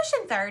 I'm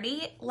pushing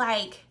 30.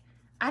 Like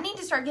I need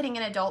to start getting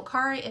an adult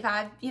car. If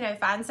I,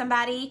 find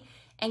somebody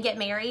and get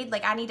married,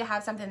 like I need to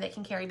have something that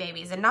can carry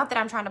babies. And not that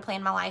I'm trying to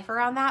plan my life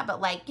around that,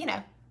 but like, you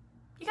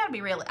gotta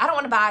be real. I don't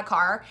want to buy a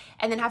car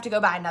and then have to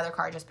go buy another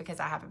car just because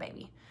I have a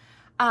baby.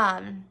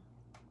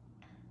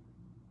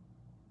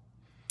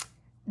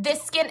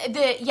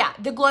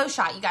 The Glow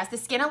Shot, you guys. The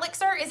Skin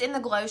Elixir is in the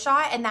Glow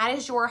Shot, and that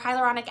is your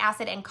hyaluronic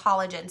acid and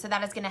collagen. So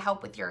that is going to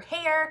help with your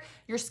hair,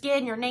 your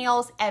skin, your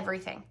nails,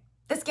 everything.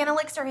 The Skin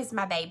Elixir is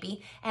my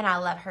baby, and I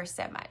love her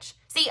so much.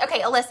 See, okay,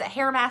 Alyssa,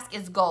 hair mask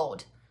is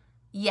gold.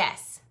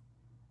 Yes.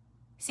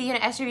 See you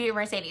in an SUV or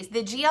Mercedes.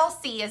 The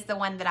GLC is the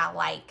one that I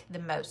like the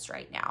most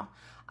right now.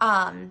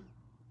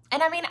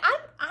 And I mean, I'm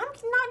not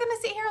going to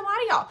sit here and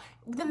lie to y'all.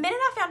 The minute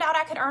I found out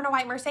I could earn a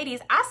white Mercedes,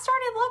 I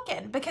started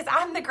looking because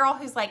I'm the girl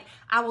who's like,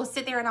 I will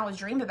sit there and I will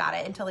dream about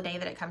it until the day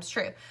that it comes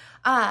true.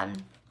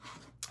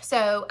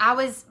 So I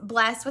was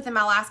blessed within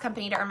my last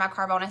company to earn my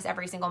car bonus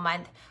every single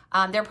month.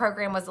 Their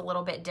program was a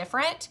little bit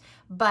different,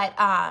 but,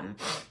 I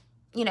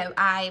know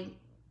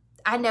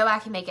I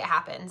can make it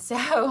happen.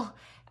 So,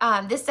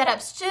 this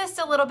setup's just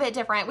a little bit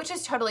different, which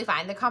is totally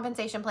fine. The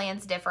compensation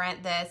plan's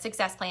different. The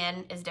success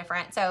plan is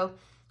different. So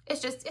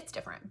it's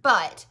different.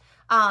 But,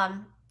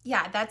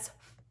 yeah, that's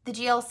the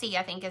GLC,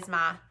 I think, is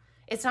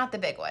it's not the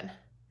big one.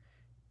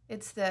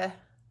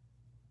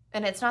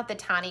 And it's not the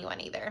tiny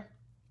one either.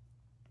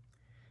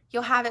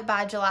 You'll have it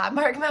by July.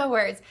 Mark my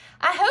words.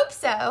 I hope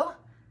so.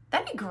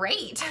 That'd be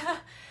great.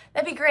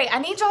 That'd be great. I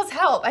need y'all's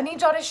help. I need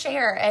y'all to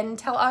share and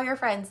tell all your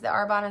friends that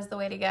Arbonne is the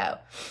way to go.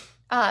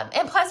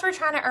 And plus we're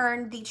trying to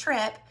earn the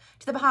trip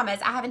to the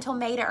Bahamas. I have until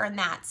May to earn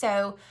that.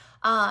 So,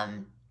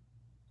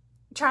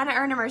 trying to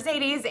earn a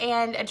Mercedes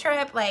and a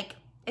trip, like,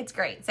 it's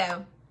great.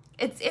 So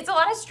it's a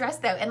lot of stress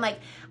though. And like,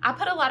 I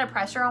put a lot of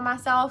pressure on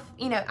myself.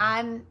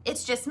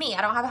 It's just me.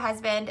 I don't have a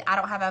husband. I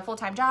don't have a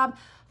full-time job.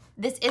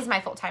 This is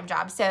my full-time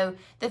job. So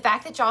the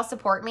fact that y'all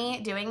support me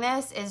doing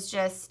this is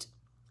just,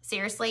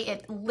 seriously,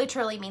 it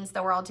literally means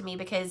the world to me,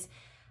 because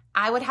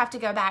I would have to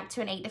go back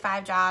to an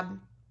 8-to-5 job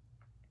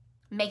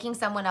making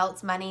someone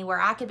else money where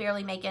I could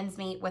barely make ends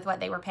meet with what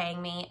they were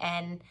paying me.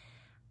 And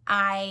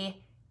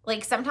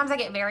sometimes I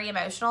get very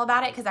emotional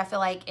about it because I feel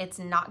like it's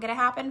not going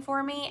to happen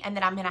for me and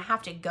that I'm going to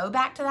have to go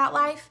back to that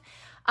life.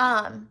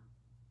 And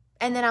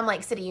then I'm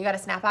like, City, you got to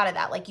snap out of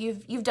that. Like,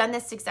 you've done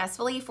this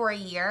successfully for a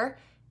year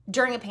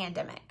during a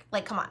pandemic.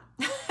 Like, come on.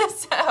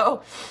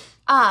 So,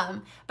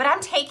 but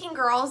I'm taking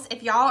girls.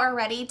 If y'all are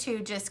ready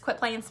to just quit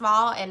playing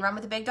small and run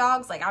with the big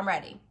dogs, like, I'm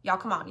ready. Y'all,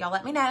 come on. Y'all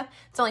let me know.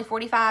 It's only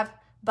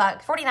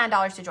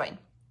 $49 to join.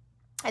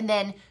 And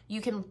then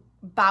you can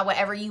buy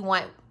whatever you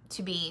want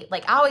to be.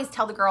 Like, I always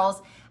tell the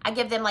girls, I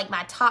give them like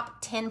my top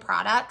 10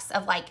 products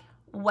of like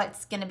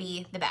what's going to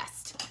be the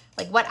best,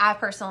 like what I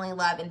personally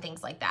love and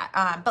things like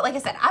that. But like I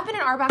said, I've been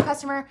an Arbonne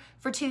customer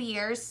for 2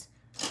 years.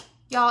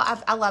 Y'all,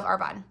 I love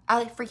Arbonne.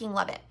 I freaking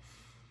love it.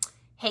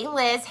 Hey,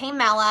 Liz. Hey,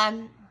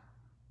 Mella.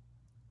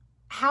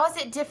 How is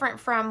it different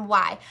from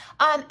why?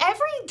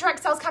 Every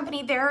direct sales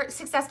company, their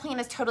success plan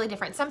is totally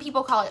different. Some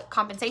people call it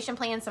compensation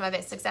plans. Some of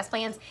it's success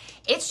plans.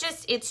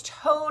 It's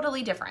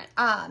totally different.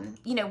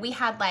 We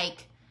had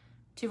like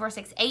 2, 4,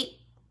 6, 8,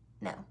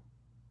 no,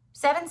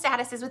 7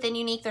 statuses within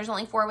Younique. There's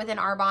only 4 within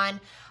Arbonne.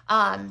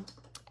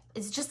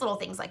 It's just little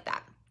things like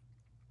that.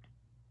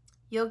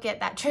 You'll get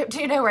that trip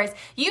too, no worries.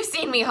 You've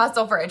seen me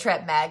hustle for a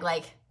trip, Meg.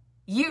 Like,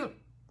 you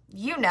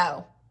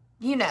know,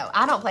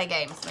 I don't play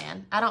games,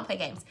 man. I don't play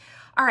games.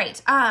 All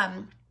right.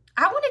 I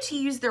wanted to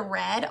use the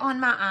red on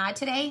my eye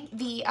today.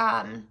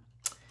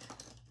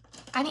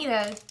 I need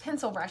a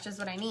pencil brush is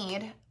what I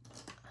need.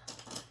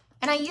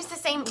 And I use the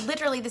same,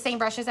 literally the same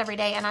brushes every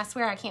day, and I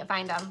swear I can't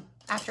find them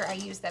after I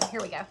use them.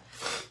 Here we go.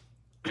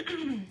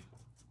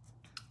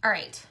 All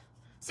right.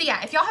 So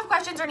yeah, if y'all have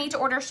questions or need to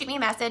order, shoot me a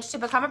message. To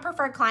become a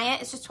preferred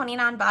client, it's just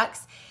 $29.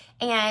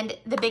 And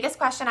the biggest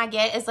question I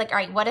get is like, all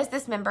right, what is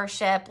this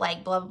membership?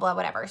 Like blah, blah, blah,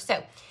 whatever.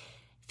 So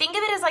think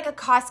of it as like a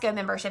Costco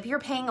membership. You're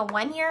paying a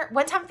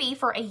one-time fee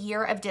for a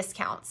year of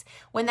discounts.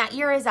 When that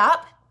year is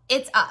up,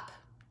 it's up.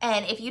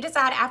 And if you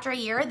decide after a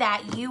year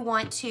that you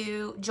want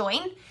to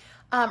join,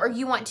 or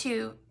you want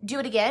to do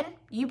it again,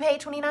 you pay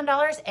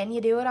 $29 and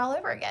you do it all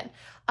over again.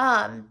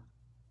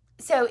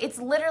 So it's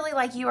literally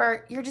like you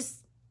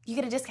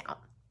get a discount.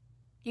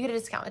 You get a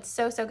discount. It's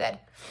so, so good.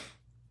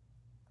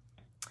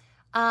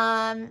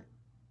 2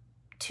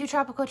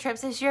 tropical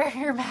trips this year.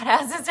 You're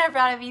badass. I'm so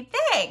proud of you.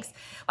 Thanks.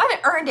 Well, I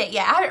haven't earned it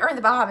yet. I haven't earned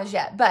the Bahamas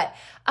yet, but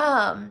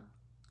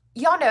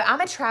y'all know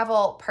I'm a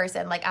travel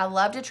person. Like I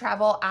love to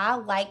travel. I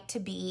like to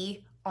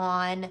be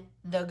on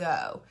the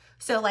go.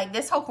 So like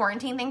this whole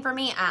quarantine thing for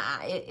me,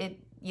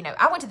 you know,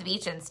 I went to the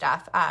beach and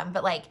stuff,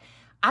 but like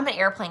I'm an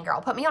airplane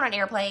girl. Put me on an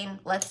airplane.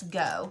 Let's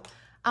go.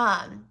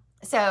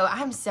 So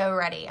I'm so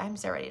ready. I'm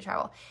so ready to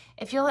travel.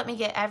 If you'll let me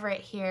get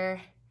Everett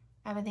here,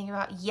 I've been thinking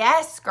about,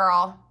 yes,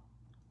 girl.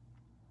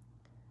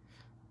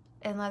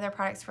 And leather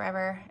products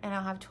forever, and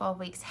I'll have 12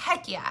 weeks.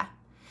 Heck yeah.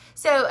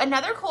 So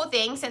another cool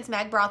thing, since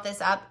Meg brought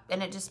this up,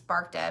 and it just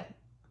sparked a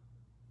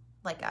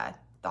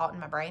thought in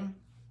my brain.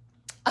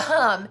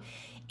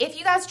 If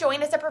you guys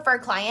join as a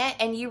preferred client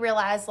and you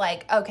realize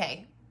like,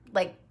 okay,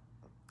 like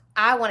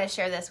I want to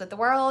share this with the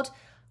world,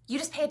 you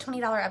just pay a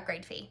 $20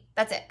 upgrade fee.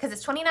 That's it. Because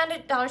it's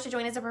 $29 to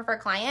join as a preferred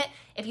client.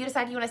 If you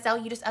decide you want to sell,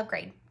 you just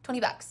upgrade.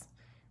 $20.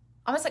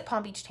 Almost like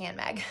Palm Beach Tan,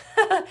 Meg.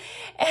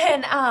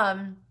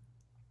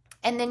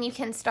 And then you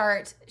can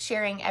start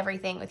sharing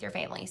everything with your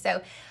family.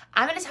 So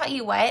I'm going to tell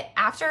you what,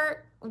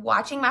 after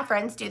watching my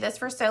friends do this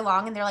for so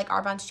long and they're like,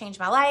 Arbonne's changed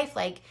my life.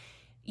 Like,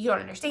 you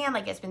don't understand.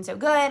 Like, it's been so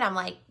good. I'm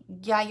like,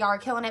 yeah, y'all are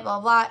killing it, blah,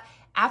 blah, blah.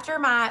 After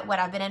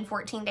I've been in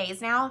 14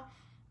 days now,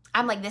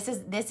 I'm like,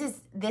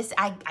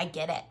 I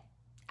get it.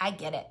 I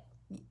get it.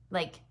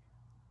 Like,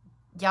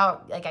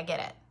 y'all, like, I get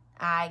it.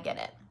 I get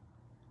it.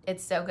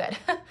 It's so good.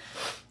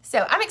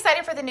 So I'm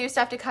excited for the new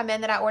stuff to come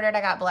in that I ordered.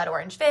 I got Blood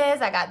Orange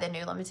Fizz. I got the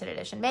new limited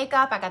edition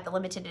makeup. I got the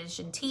limited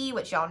edition tea,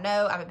 which y'all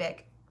know I'm a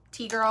big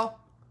tea girl.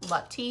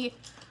 Love tea.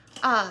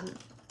 All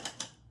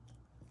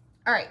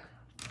right.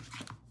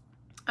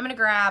 I'm going to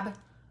grab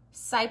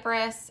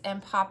Cypress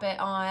and pop it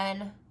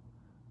on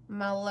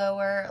my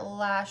lower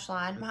lash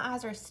line. My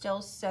eyes are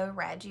still so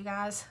red, you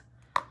guys.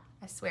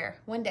 I swear.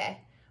 One day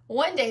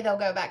they'll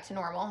go back to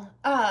normal.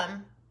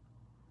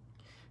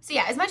 So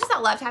yeah, as much as I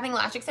loved having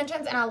lash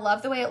extensions and I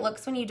love the way it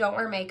looks when you don't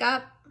wear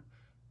makeup,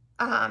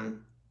 my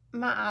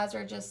eyes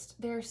are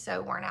just, they're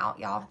so worn out,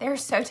 y'all. They're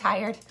so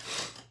tired.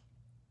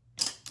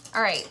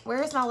 All right,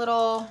 where's my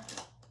little,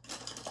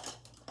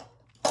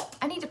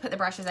 I need to put the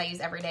brushes I use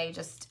every day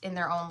just in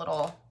their own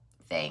little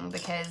thing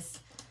because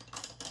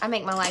I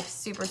make my life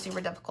super, super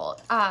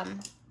difficult. Well,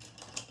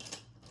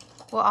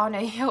 I'll know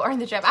you'll earn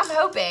the job. I'm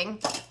hoping.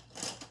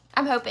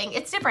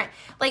 It's different.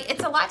 Like,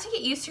 it's a lot to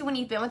get used to when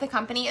you've been with a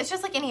company. It's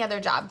just like any other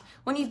job.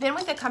 When you've been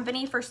with a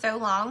company for so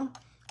long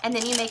and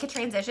then you make a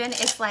transition,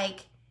 it's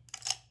like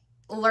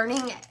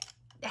learning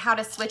how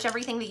to switch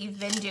everything that you've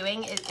been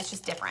doing. It's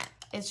just different.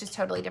 It's just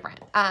totally different.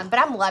 But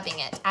I'm loving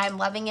it. I'm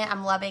loving it.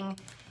 I'm loving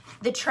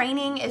the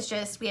training. Is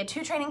just, we had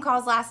 2 training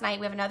calls last night.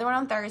 We have another one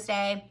on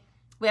Thursday.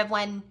 We have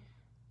one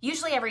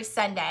usually every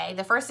Sunday,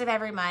 the first of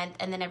every month,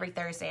 and then every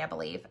Thursday, I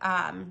believe.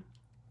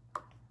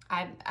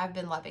 I've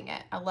been loving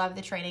it. I love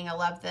the training. I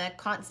love the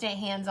constant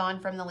hands-on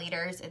from the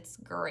leaders. It's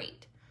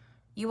great.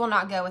 You will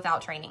not go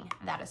without training.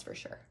 That is for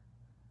sure.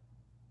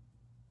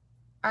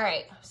 All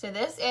right. So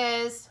this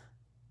is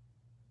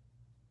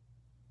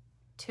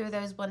 2 of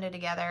those blended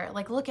together.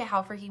 Like, look at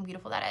how freaking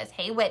beautiful that is.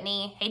 Hey,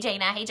 Whitney. Hey,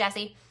 Jana. Hey,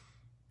 Jessie.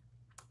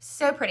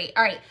 So pretty.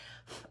 All right.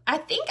 I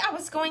think I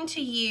was going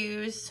to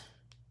use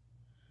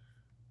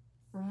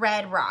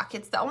Red Rock.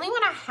 It's the only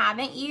one I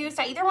haven't used.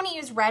 I either want to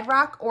use Red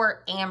Rock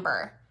or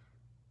Amber.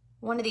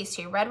 One of these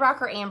two, Red Rock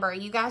or Amber.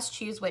 You guys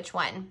choose which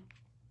one.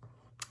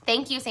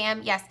 Thank you,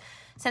 Sam. Yes,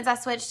 since I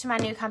switched to my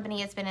new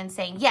company, it's been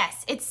insane.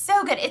 Yes, it's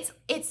so good. It's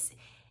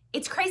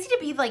crazy to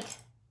be like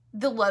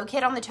the low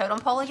kid on the totem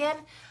pole again.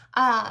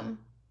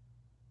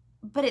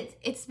 But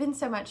it's been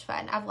so much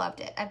fun. I've loved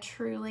it. I've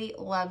truly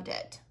loved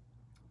it.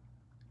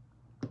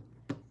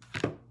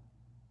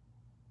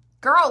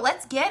 Girl,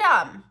 let's get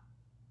them.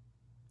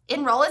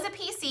 Enroll as a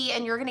PC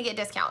and you're gonna get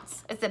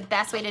discounts. It's the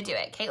best way to do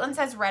it. Caitlin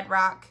says Red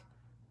Rock.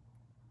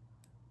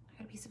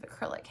 Piece of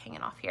acrylic hanging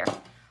off here.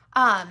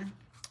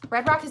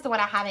 Red Rock is the one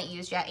I haven't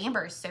used yet.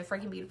 Amber is so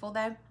freaking beautiful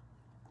though.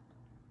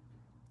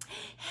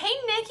 Hey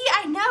Nikki,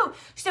 I know.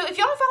 So if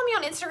y'all don't follow me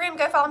on Instagram,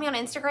 go follow me on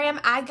Instagram.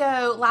 I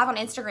go live on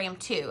Instagram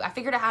too. I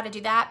figured out how to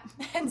do that.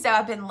 And so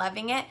I've been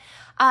loving it.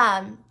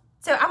 So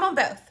I'm on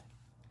both.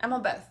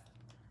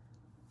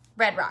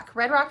 Red Rock.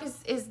 Red Rock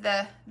is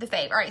the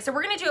fave. All right, so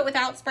we're gonna do it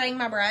without spraying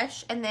my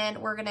brush, and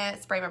then we're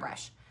gonna spray my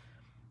brush.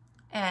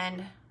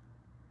 and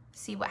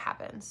see what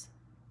happens.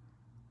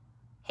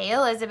 Hey,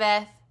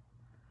 Elizabeth.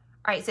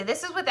 All right, so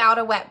this is without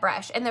a wet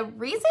brush. And the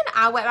reason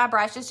I wet my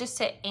brush is just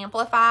to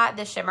amplify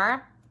the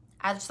shimmer.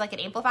 I just like it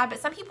amplified, but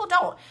some people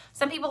don't.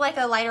 Some people like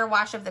a lighter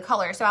wash of the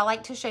color. So I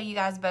like to show you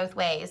guys both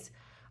ways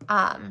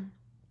so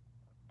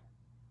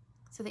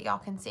that y'all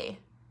can see.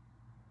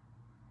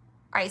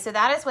 All right, so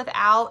that is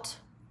without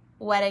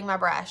wetting my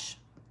brush.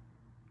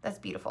 That's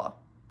beautiful.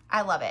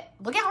 I love it.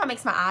 Look at how it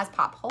makes my eyes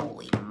pop.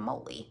 Holy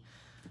moly.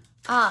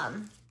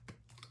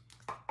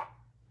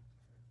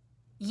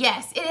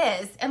 Yes,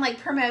 it is. And like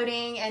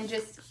promoting and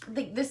just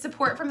the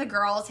support from the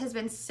girls has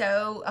been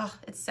so, oh,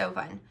 it's so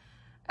fun.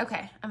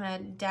 Okay, I'm gonna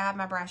dab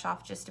my brush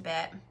off just a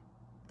bit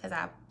because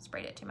I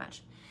sprayed it too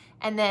much.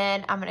 And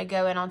then I'm gonna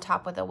go in on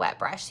top with a wet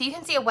brush. So you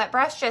can see a wet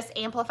brush just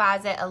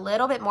amplifies it a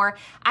little bit more.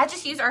 I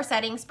just use our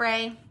setting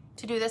spray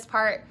to do this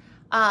part.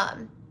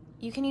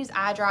 You can use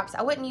eye drops.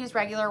 I wouldn't use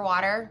regular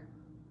water.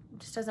 It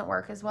just doesn't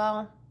work as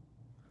well.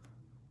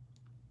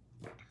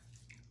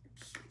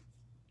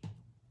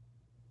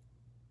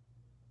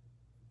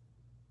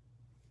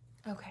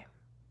 Okay.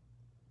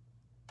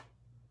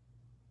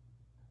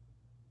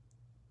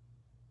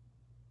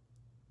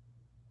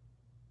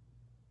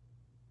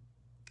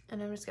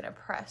 And I'm just gonna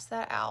press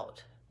that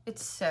out.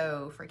 It's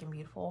so freaking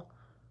beautiful.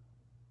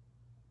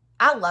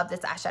 I love this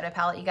eyeshadow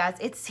palette, you guys.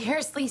 It's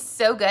seriously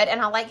so good.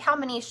 And I like how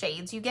many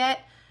shades you get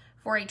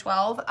for a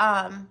 12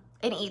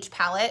 in each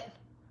palette.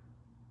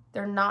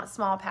 They're not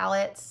small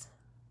palettes.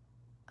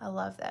 I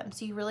love them.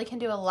 So you really can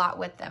do a lot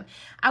with them.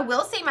 I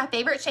will say my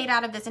favorite shade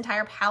out of this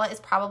entire palette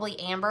is probably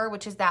Amber,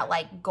 which is that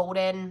like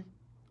golden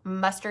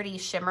mustardy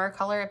shimmer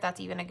color, if that's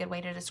even a good way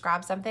to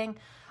describe something.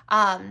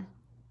 Oh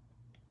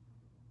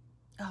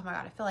my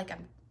God, I feel like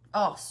I'm,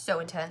 oh, so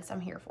intense. I'm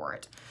here for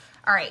it.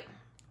 All right.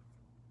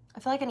 I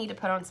feel like I need to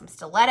put on some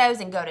stilettos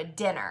and go to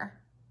dinner,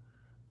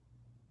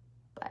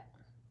 but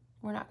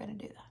we're not going to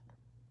do that.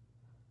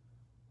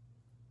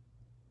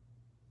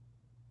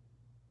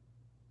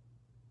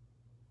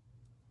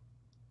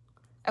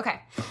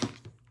 Okay,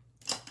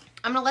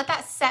 I'm gonna let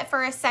that set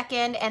for a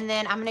second, and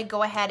then I'm gonna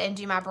go ahead and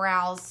do my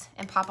brows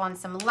and pop on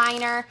some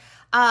liner.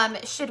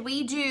 Should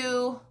we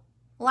do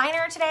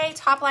liner today?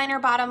 Top liner,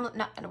 bottom?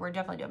 No, we're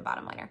definitely doing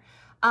bottom liner.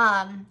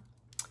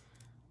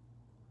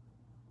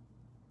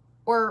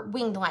 Or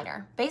winged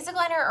liner. Basic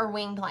liner or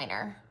winged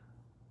liner?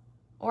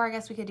 Or I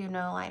guess we could do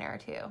no liner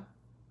too.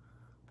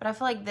 But I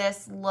feel like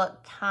this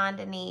look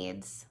kind of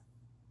needs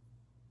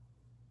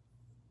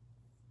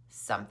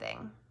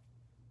something,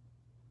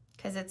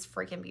 because it's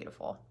freaking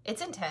beautiful.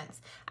 It's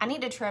intense. I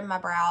need to trim my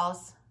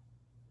brows.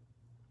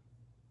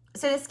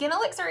 So the Skin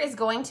Elixir is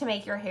going to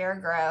make your hair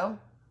grow.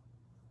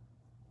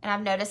 And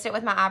I've noticed it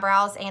with my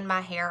eyebrows and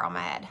my hair on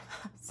my head.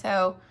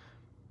 So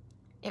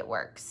it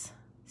works.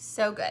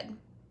 So good.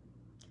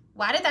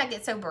 Why did that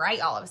get so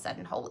bright all of a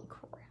sudden? Holy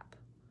crap.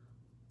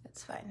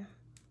 It's fine.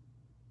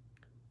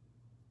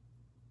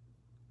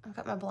 I've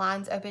got my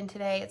blinds open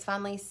today. It's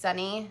finally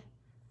sunny.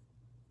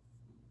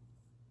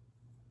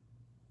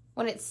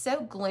 When it's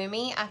so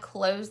gloomy, I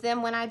close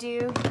them when I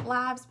do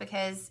lives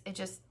because it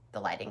just, the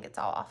lighting gets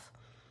all off.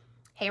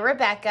 Hey,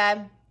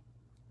 Rebecca.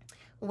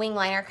 Wing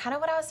liner, kind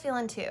of what I was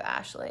feeling too,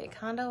 Ashley.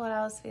 Kind of what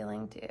I was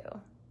feeling too.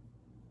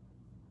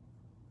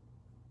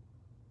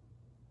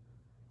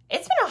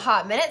 It's been a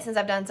hot minute since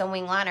I've done some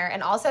wing liner,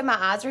 and also my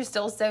eyes are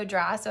still so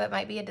dry, so it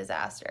might be a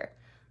disaster.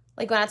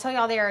 Like when I tell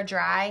y'all they are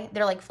dry,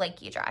 they're like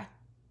flaky dry.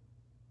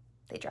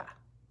 They dry.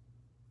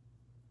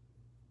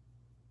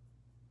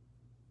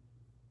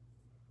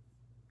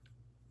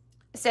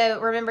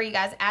 So remember, you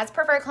guys, as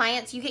preferred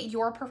clients, you get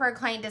your preferred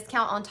client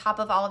discount on top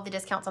of all of the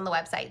discounts on the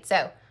website.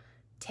 So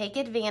take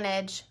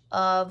advantage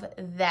of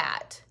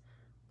that.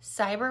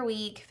 Cyber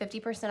Week,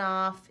 50%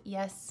 off.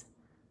 Yes,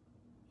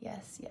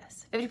 yes,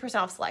 yes. 50%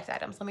 off select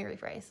items. Let me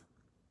rephrase.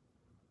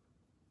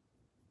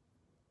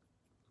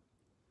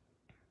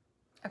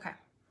 Okay.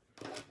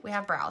 We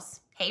have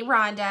brows. Hey,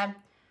 Rhonda.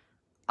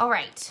 All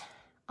right.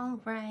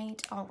 All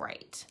right. All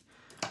right.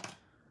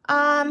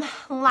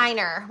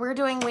 Liner. We're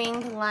doing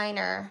winged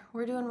liner.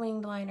 We're doing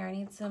winged liner. I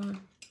need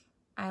some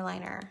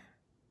eyeliner.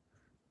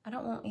 I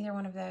don't want either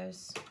one of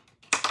those.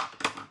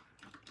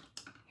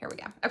 Here we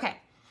go. Okay.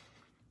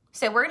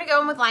 So we're going to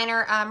go in with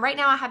liner. Right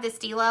now I have this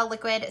Stila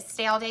Liquid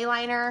Stay All Day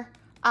liner.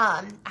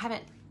 I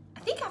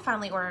think I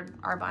finally ordered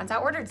Arbonne's. I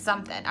ordered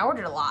something. I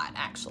ordered a lot,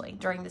 actually,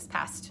 during this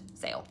past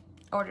sale.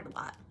 I ordered a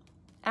lot.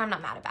 And I'm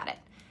not mad about it.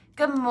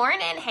 Good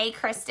morning. Hey,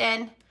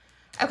 Kristen.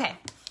 Okay.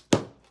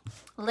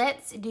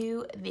 Let's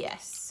do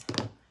this.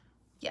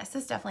 Yes,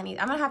 this definitely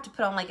needs, I'm going to have to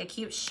put on like a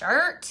cute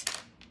shirt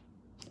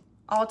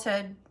all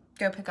to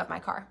go pick up my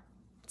car.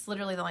 It's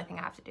literally the only thing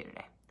I have to do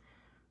today.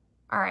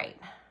 All right.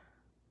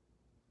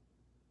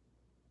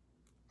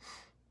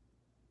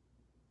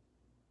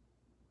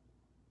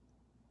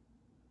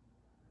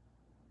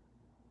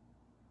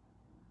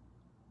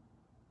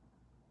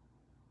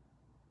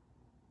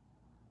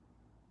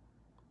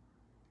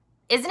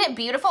 Isn't it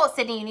beautiful?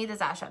 Sydney, you need this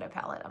eyeshadow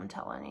palette, I'm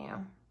telling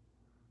you.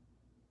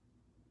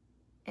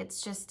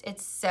 It's just,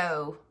 it's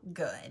so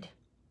good.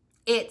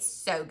 It's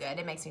so good.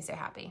 It makes me so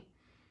happy.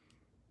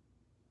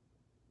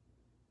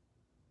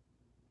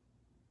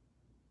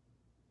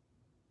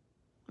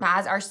 My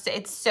eyes are,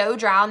 it's so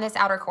dry on this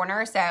outer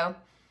corner. So,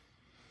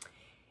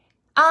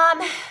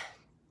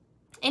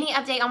 any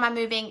update on my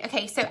moving?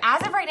 Okay, so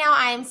as of right now,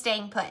 I am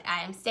staying put.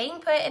 I am staying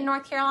put in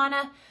North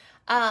Carolina,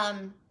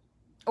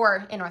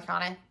 or in North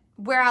Carolina,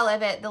 where I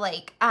live at the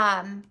lake.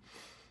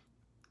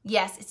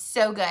 Yes, it's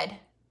so good.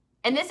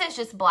 And this is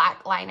just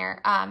black liner,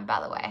 by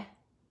the way.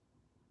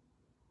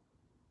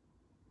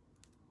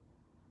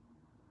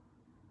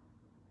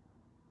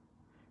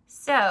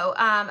 So,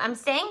 I'm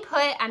staying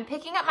put. I'm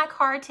picking up my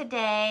car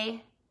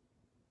today.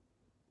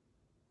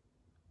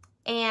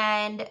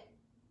 And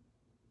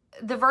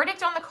the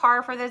verdict on the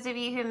car, for those of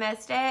you who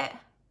missed it,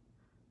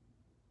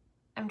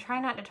 I'm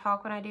trying not to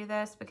talk when I do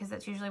this because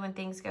that's usually when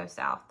things go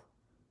south.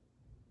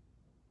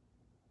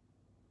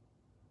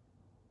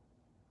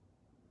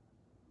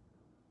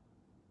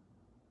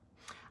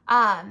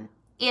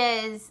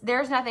 Is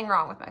there's nothing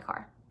wrong with my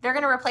car. They're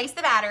going to replace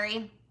the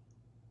battery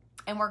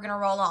and we're going to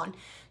roll on.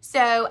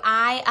 So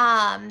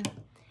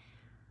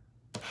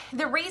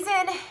the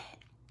reason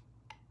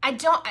I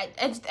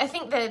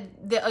think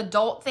the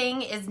adult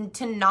thing is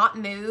to not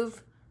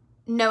move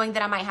knowing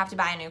that I might have to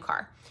buy a new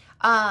car.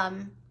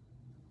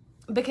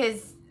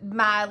 Because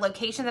my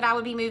location that I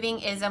would be moving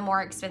is a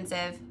more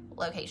expensive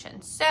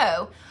location.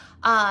 So,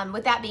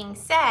 with that being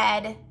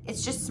said,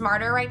 it's just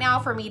smarter right now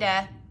for me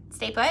to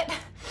stay put.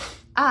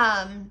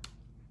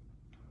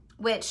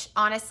 Which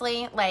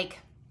honestly, like,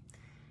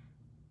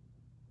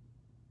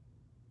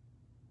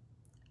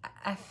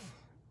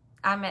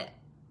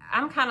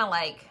 I'm kind of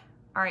like,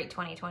 all right,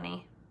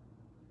 2020,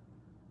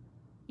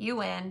 you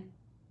win,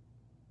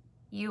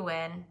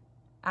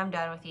 I'm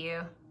done with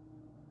you.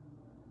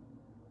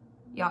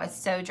 Y'all, it's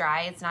so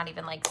dry, it's not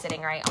even like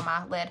sitting right on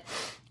my lid.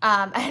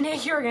 I knew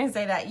you were gonna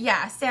say that.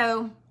 Yeah,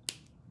 so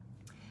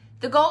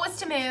the goal was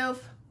to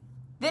move,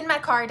 then my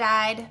car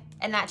died,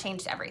 and that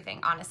changed everything,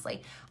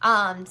 honestly.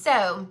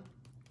 So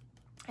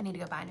I need to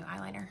go buy a new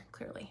eyeliner,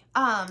 clearly.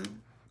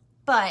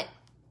 But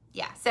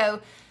yeah,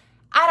 so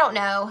I don't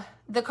know.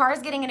 The car is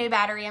getting a new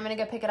battery. I'm going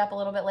to go pick it up a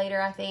little bit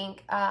later, I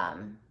think.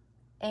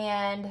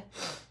 And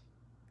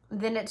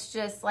then it's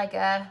just like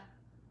a,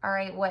 all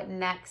right, what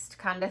next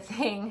kind of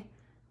thing.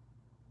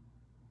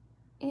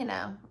 You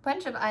know, a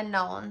bunch of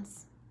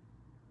unknowns.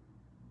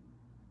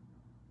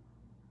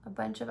 A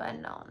bunch of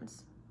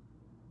unknowns.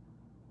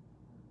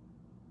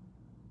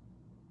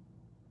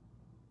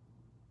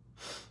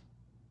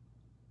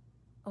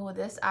 Oh,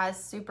 this eye's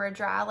super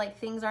dry. Like,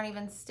 things aren't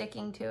even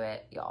sticking to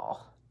it,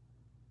 y'all.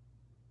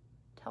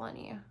 Telling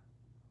you.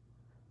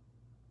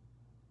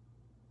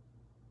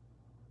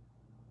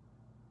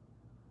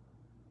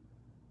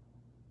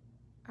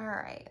 All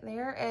right,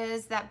 there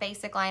is that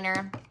basic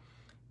liner.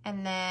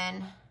 And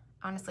then,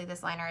 honestly,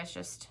 this liner is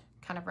just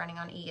kind of running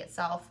on E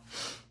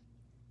itself.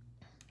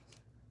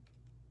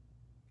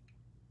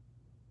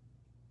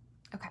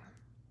 Okay.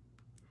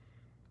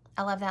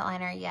 I love that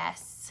liner,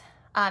 yes.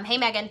 Hey,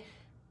 Megan.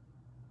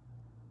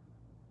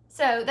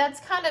 So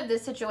that's kind of the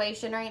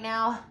situation right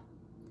now.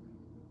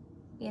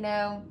 You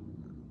know,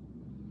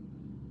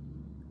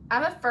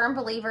 I'm a firm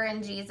believer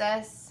in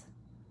Jesus,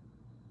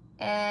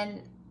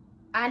 and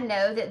I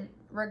know that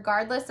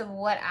regardless of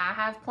what I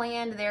have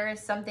planned, there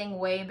is something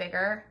way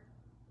bigger.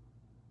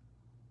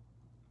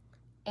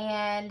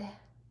 And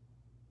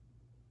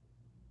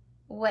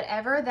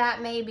whatever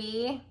that may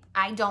be,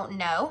 I don't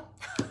know.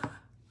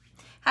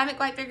 Haven't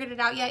quite figured it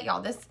out yet,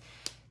 y'all.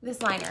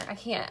 This liner, I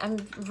can't.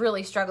 I'm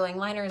really struggling.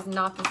 Liner is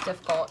not this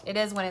difficult. It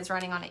is when it's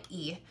running on an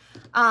E.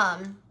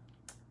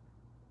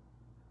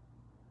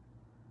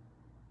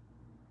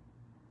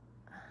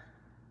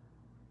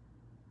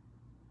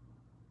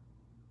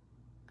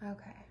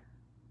 Okay.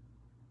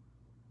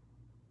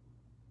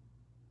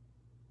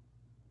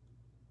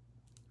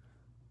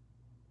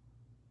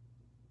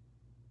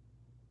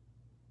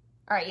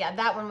 All right, yeah,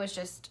 that one was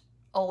just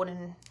old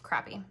and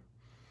crappy.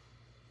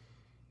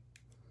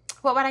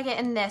 What would I get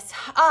in this?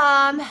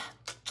 I'm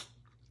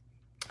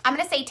going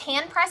to say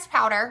tan pressed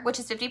powder, which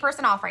is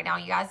 50% off right now,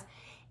 you guys.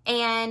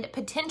 And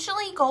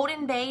potentially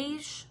golden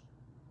beige.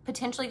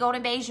 Potentially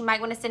golden beige. You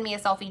might want to send me a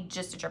selfie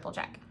just to triple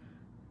check.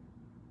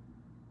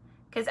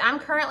 Because I'm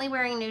currently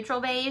wearing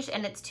neutral beige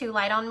and it's too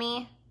light on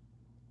me.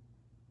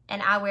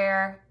 And I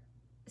wear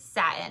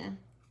satin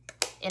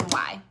in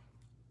Y.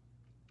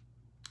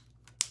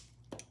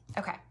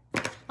 Okay.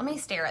 Let me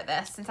stare at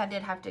this since I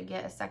did have to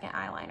get a second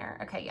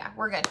eyeliner. Okay, yeah,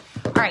 we're good.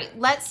 All right,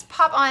 let's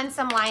pop on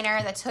some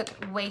liner that took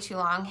way too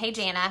long. Hey,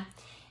 Jana.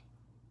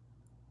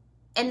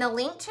 And the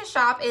link to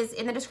shop is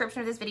in the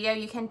description of this video.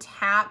 You can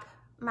tap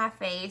my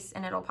face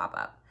and it'll pop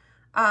up.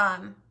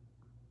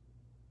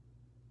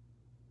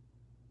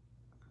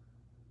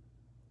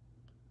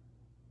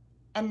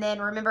 And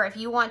then remember, if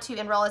you want to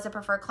enroll as a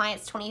preferred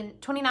client, it's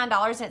 $29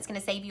 and it's going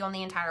to save you on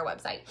the entire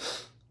website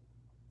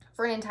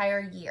for an entire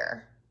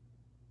year.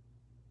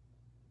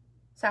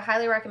 So I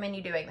highly recommend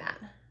you doing that.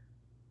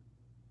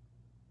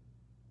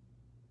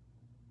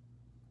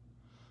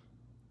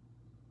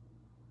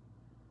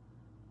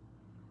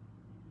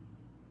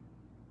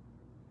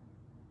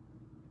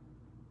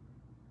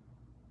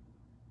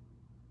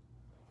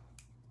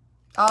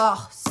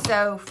 Oh,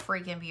 so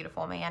freaking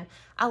beautiful, man.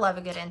 I love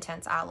a good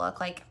intense eye look.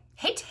 Like,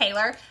 hey,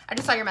 Taylor, I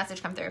just saw your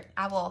message come through.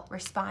 I will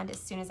respond as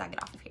soon as I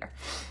get off of here.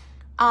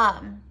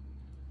 I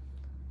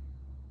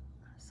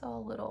saw a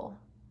little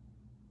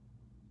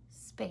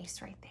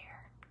space right there.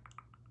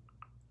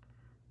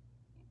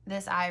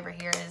 This eye over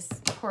here is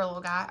poor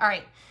little guy. All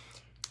right.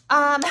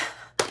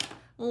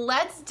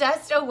 Let's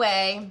dust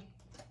away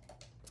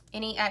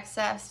any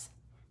excess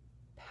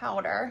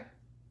powder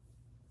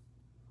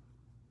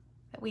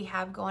that we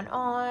have going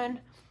on.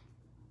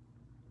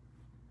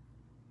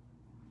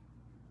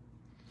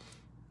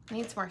 I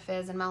need some more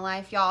fizz in my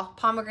life, y'all.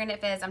 Pomegranate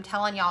fizz, I'm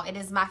telling y'all, it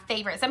is my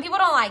favorite. Some people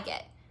don't like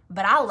it,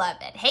 but I love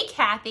it. Hey,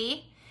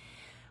 Kathy.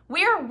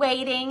 We're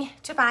waiting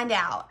to find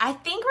out. I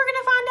think we're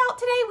gonna find out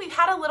today. We've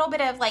had a little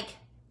bit of like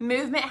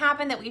movement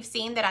happen that we've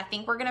seen that I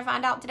think we're gonna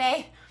find out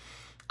today.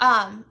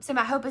 So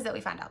my hope is that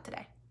we find out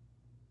today.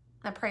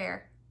 My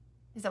prayer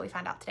is that we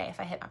find out today if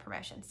I hit my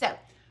promotion. So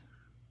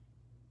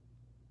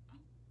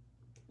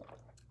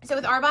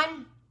with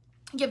Arbonne,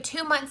 you have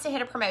 2 months to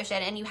hit a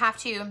promotion, and you have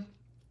to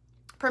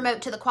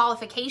promote to the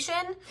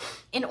qualification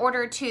in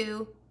order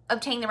to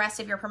obtain the rest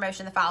of your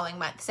promotion the following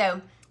month.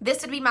 So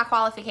this would be my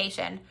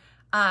qualification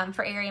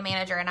for area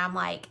manager, and I'm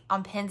like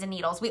on pins and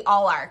needles. We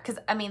all are,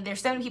 because I mean,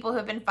 there's so many people who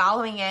have been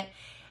following it,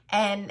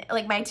 and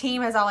like my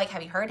team is all like,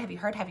 have you heard? Have you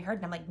heard? Have you heard?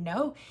 And I'm like,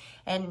 no.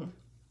 And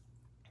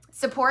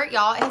support,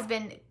 y'all, has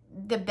been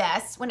the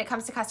best when it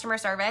comes to customer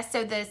service.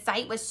 So the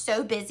site was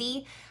so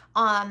busy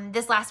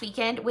this last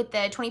weekend with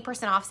the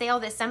 20% off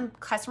sale that some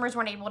customers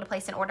weren't able to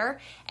place an order.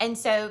 And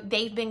so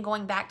they've been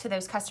going back to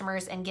those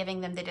customers and giving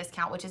them the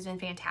discount, which has been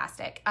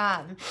fantastic.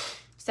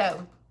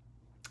 So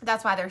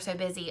that's why they're so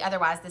busy.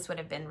 Otherwise, this would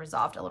have been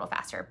resolved a little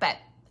faster. But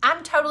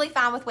I'm totally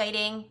fine with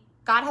waiting.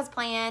 God has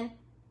planned.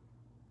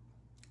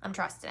 I'm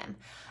trusting him.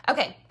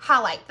 Okay,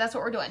 highlight. That's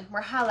what we're doing.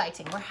 We're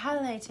highlighting. We're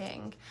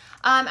highlighting.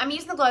 I'm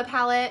using the Glow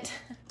palette.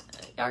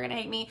 Y'all are gonna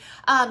hate me.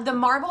 The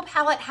Marble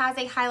palette has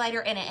a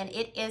highlighter in it, and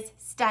it is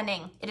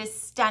stunning. It is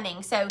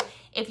stunning. So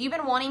if you've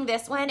been wanting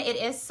this one, it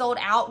is sold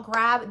out.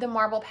 Grab the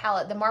Marble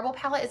palette. The Marble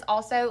palette is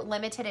also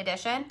limited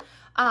edition.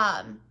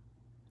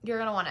 You're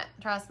gonna want it.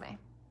 Trust me.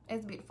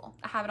 It's beautiful.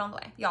 I have it on the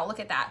way. Y'all, look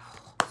at that.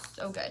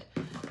 So good.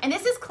 And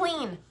this is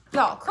clean.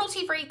 Y'all,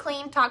 cruelty-free,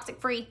 clean,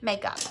 toxic-free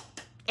makeup.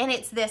 And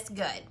it's this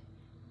good.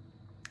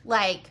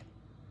 Like,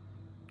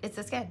 it's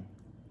this good.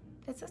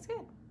 It's this good.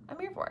 I'm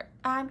here for it.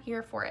 I'm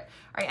here for it.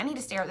 All right, I need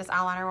to stare at this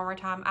eyeliner one more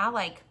time. I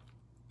like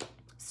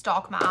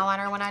stalk my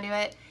eyeliner when I do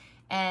it,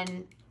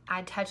 and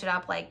I touch it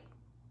up like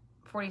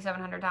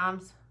 4,700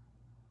 times.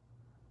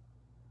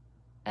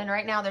 And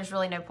right now there's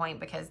really no point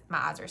because my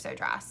eyes are so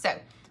dry. So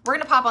we're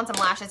gonna pop on some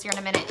lashes here in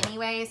a minute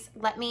anyways.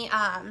 Let me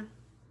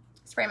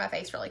spray my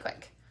face really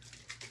quick.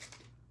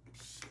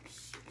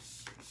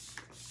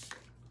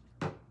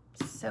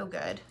 So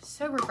good,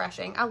 so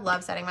refreshing. I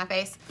love setting my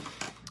face.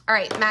 All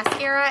right,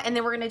 mascara, and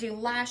then we're gonna do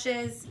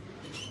lashes.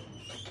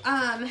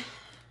 I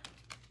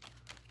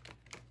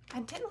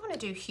didn't want to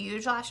do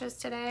huge lashes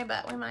today,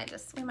 but we might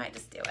just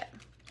do it.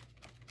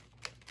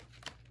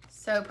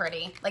 So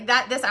pretty. Like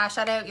that, this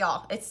eyeshadow,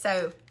 y'all, it's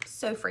so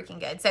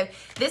freaking good. So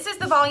this is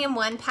the Volume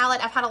 1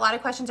 palette. I've had a lot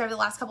of questions over the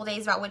last couple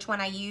days about which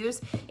one I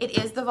use. It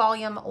is the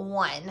Volume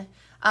 1.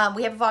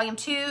 We have a Volume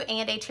 2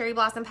 and a Cherry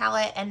Blossom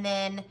palette, and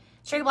then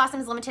Cherry Blossom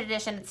is limited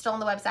edition. It's still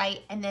on the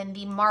website. And then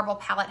the Marble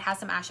palette has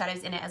some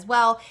eyeshadows in it as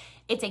well.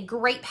 It's a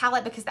great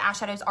palette because the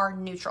eyeshadows are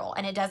neutral,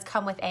 and it does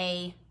come with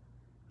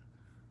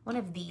one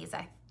of these,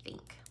 I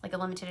think, like a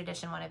limited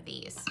edition one of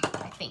these,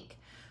 I think.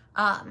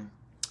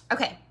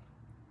 Okay,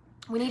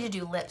 we need to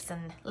do lips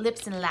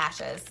and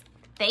lashes.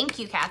 Thank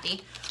you,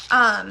 Kathy.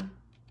 All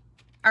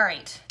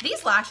right,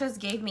 these lashes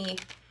gave me,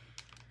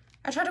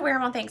 I tried to wear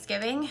them on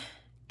Thanksgiving,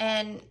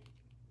 and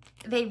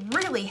they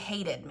really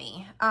hated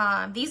me.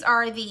 These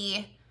are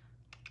these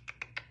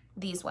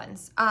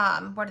ones.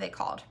 What are they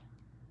called?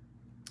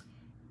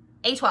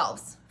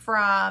 A12s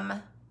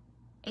from,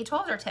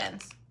 A12s or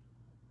 10s?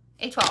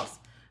 A12s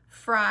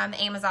from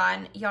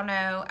Amazon. Y'all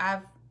know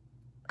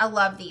I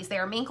love these. They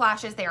are mink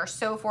lashes. They are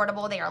so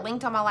affordable. They are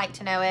linked on my Like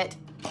to Know It.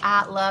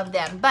 I love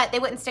them, but they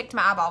wouldn't stick to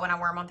my eyeball when I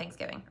wore them on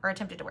Thanksgiving, or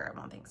attempted to wear them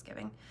on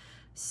Thanksgiving.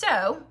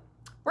 So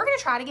we're gonna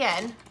try it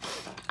again.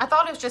 I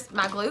thought it was just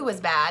my glue was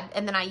bad,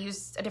 and then I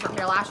used a different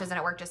pair of lashes and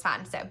it worked just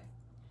fine. So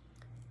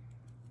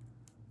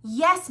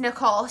yes,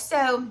 Nicole.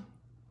 So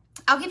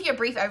I'll give you a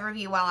brief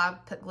overview while I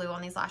put glue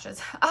on these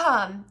lashes.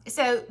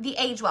 So the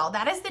Age Well,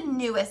 that is the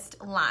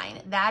newest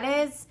line. That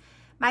is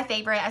my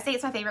favorite. I say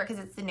it's my favorite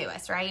because it's the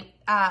newest, right?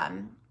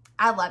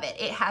 I love it.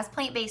 It has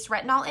plant-based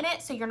retinol in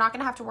it, so you're not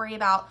gonna have to worry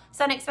about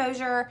sun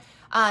exposure,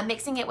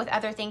 mixing it with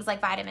other things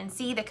like vitamin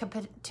C that could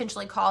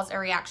potentially cause a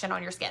reaction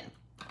on your skin.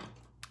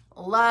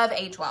 Love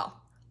Age Well.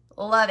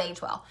 Love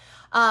Age Well.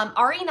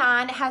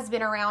 RE9 has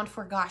been around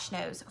for, gosh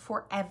knows,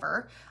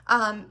 forever.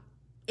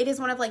 It is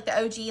one of like the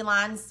OG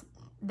lines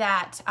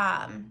that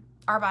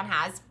Arbonne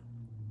has.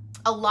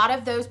 A lot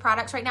of those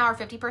products right now are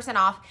 50%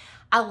 off.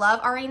 I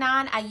love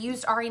RE9. I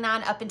used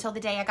RE9 up until the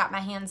day I got my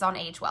hands on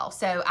Age Well.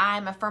 So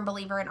I'm a firm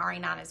believer in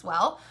RE9 as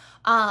well.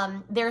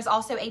 There's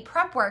also a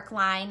prep work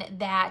line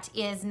that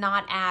is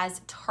not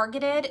as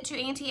targeted to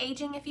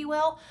anti-aging, if you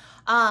will.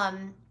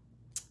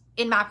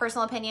 In my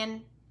personal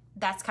opinion,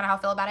 that's kind of how I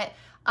feel about it.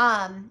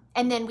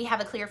 And then we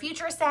have a Clear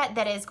Future set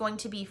that is going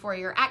to be for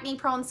your acne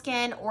prone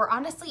skin, or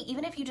honestly,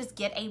 even if you just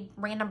get a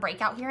random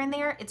breakout here and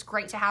there, it's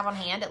great to have on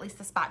hand. At least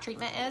the spot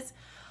treatment is.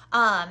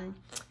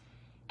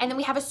 And then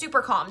we have a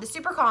Super Calm. The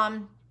Super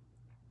Calm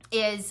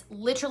is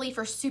literally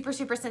for super,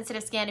 super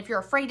sensitive skin. If you're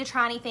afraid to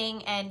try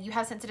anything and you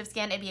have sensitive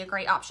skin, it'd be a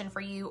great option for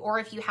you. Or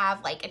if you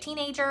have like a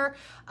teenager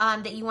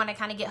that you want to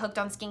kind of get hooked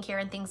on skincare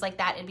and things like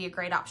that, it'd be a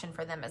great option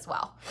for them as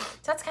well.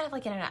 So that's kind of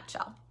like in a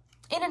nutshell.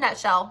 In a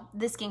nutshell,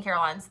 the skincare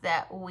lines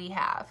that we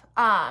have.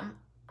 I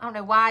don't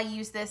know why I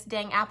use this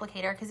dang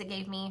applicator, because it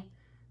gave me,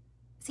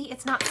 see,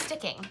 it's not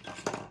sticking.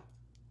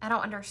 I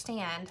don't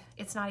understand.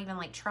 It's not even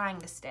like trying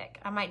to stick.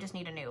 I might just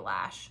need a new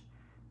lash.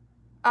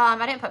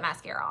 I didn't put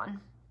mascara on.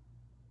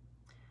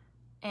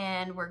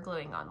 And we're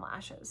gluing on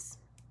lashes.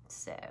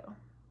 So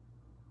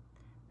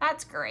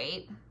that's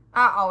great.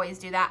 I always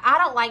do that. I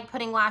don't like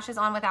putting lashes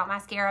on without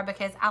mascara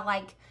because I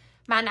like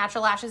my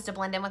natural lashes to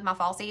blend in with my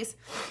falsies.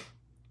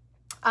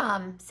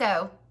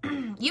 So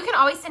you can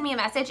always send me a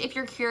message. If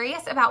you're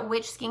curious about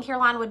which skincare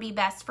line would be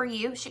best for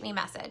you, shoot me a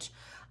message.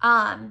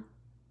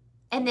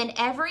 And then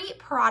every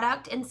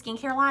product and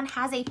skincare line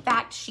has a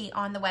fact sheet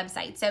on the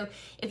website. So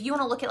if you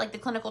want to look at like the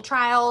clinical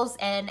trials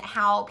and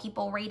how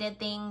people rated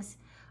things,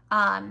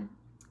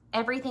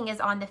 everything is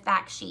on the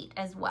fact sheet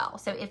as well.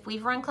 So if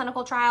we've run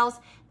clinical trials,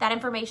 that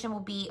information will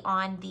be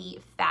on the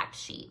fact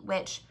sheet,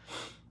 which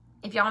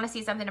if y'all want to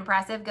see something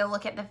impressive, go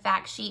look at the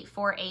fact sheet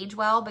for Age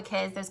Well,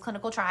 because those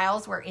clinical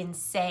trials were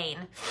insane.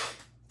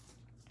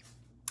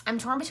 I'm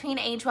torn between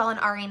Age Well and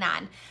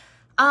RE9.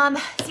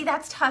 See,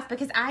 that's tough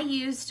because I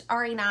used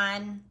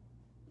RE9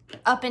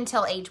 up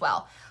until Age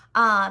Well.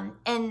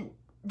 And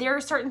there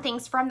are certain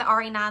things from the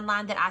RE9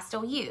 line that I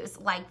still use,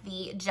 like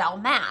the gel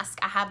mask.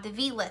 I have the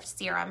V-Lift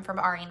serum from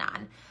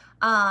RE9.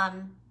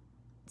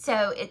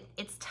 So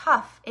it's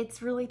tough.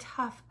 It's really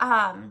tough.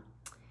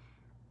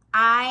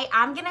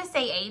 I'm going to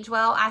say Age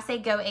Well. I say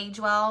go Age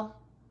Well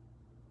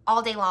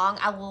all day long.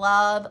 I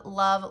love,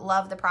 love,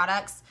 love the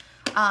products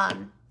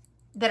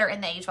that are in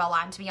the Age Well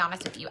line, to be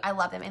honest with you. I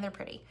love them and they're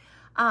pretty.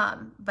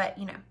 But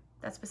you know,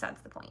 that's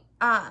besides the point.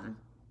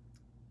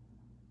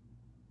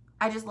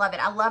 I just love it.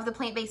 I love the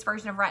plant-based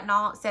version of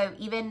retinol. So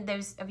even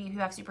those of you who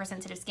have super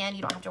sensitive skin,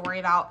 you don't have to worry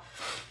about,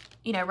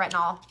 you know,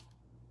 retinol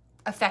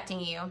affecting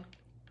you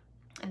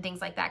and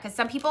things like that. Because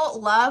some people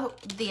love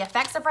the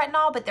effects of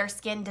retinol, but their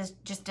skin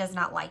just does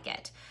not like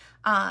it.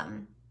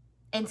 And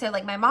so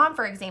like my mom,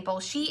 for example,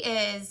 she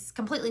is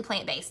completely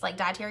plant-based, like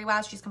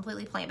dietary-wise, she's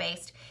completely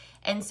plant-based.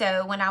 And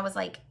so when I was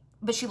like,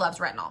 but she loves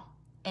retinol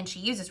and she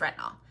uses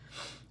retinol.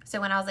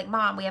 So when I was like,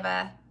 Mom, we have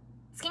a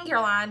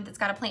skincare line that's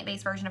got a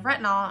plant-based version of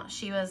retinol,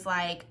 she was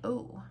like,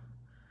 ooh,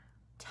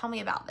 tell me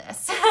about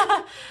this.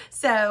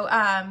 So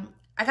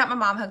I got my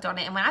mom hooked on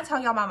it. And when I tell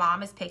y'all my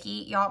mom is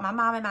picky, y'all, my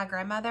mom and my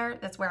grandmother,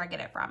 that's where I get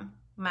it from.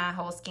 My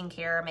whole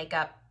skincare,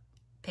 makeup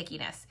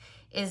pickiness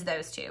is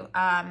those two.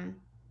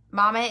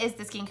 Mama is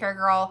the skincare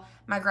girl.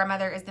 My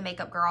grandmother is the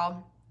makeup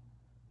girl.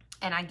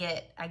 And I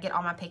get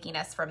all my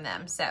pickiness from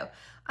them. So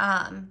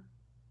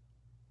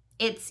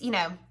it's, you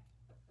know,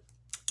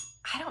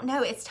 I don't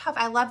know. It's tough.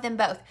 I love them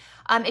both.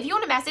 If you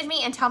want to message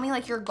me and tell me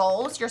like your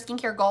goals, your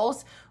skincare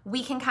goals,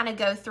 we can kind of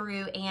go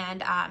through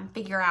and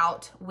figure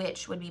out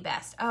which would be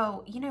best.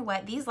 Oh, you know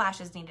what? These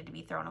lashes needed to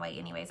be thrown away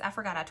anyways. I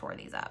forgot I tore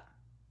these up.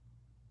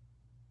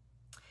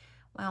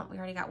 Well, we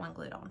already got one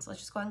glued on. So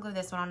let's just go ahead and glue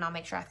this one on and I'll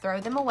make sure I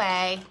throw them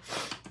away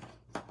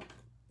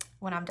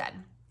when I'm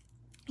done.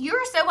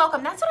 You're so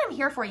welcome. That's what I'm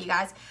here for, you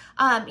guys.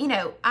 You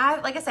know,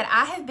 like I said,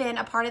 I have been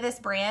a part of this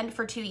brand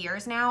for 2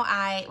 years now.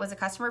 I was a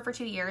customer for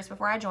 2 years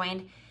before I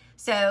joined.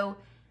 So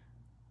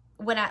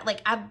when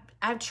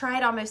I've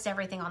tried almost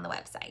everything on the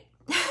website.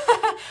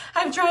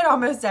 I've tried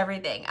almost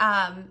everything.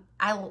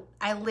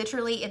 I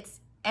literally,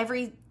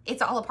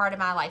 it's all a part of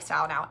my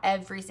lifestyle now.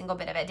 Every single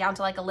bit of it, down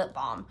to like a lip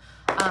balm.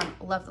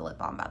 Love the lip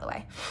balm, by the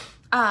way.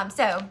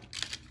 So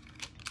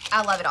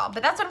I love it all,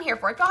 but that's what I'm here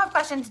for. If y'all have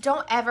questions,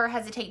 don't ever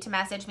hesitate to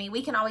message me.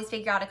 We can always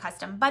figure out a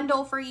custom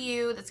bundle for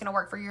you that's gonna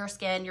work for your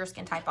skin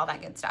type, all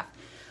that good stuff.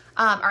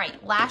 All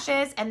right,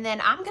 lashes, and then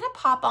I'm gonna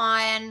pop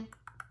on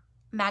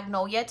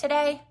Magnolia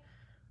today.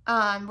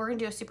 We're gonna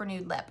do a super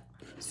nude lip.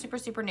 Super,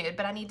 super nude,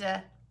 but I need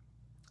to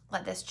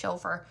let this chill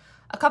for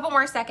a couple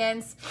more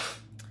seconds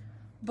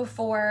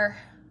before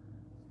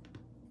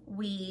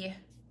we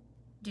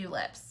do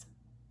lips.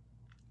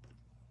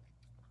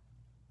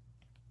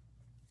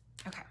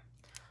 Okay.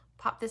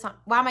 Pop this on.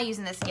 Why am I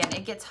using this again?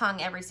 It gets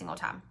hung every single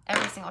time.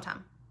 Every single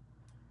time.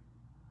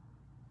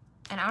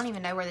 And I don't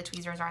even know where the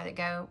tweezers are that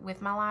go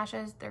with my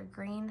lashes. They're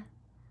green.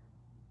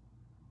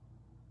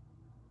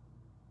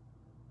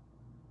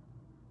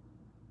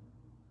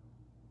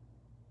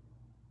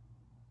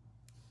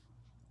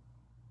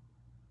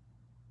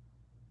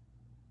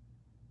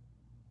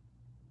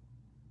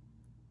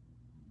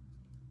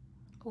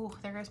 Oh,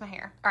 there goes my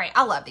hair. All right,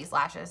 I love these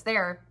lashes.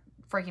 They're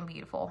freaking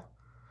beautiful.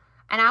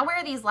 And I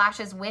wear these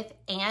lashes with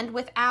and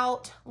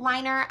without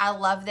liner. I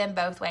love them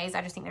both ways.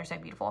 I just think they're so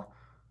beautiful.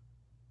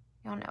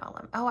 Y'all know I love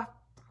them. Oh,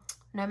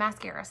 no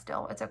mascara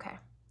still. It's okay.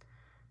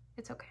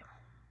 It's okay.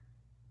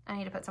 I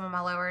need to put some on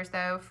my lowers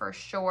though, for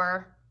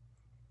sure.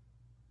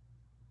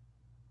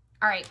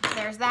 All right,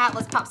 there's that.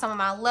 Let's pop some of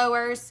my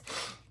lowers.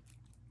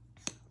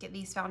 Get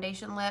these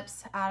foundation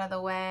lips out of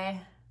the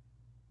way.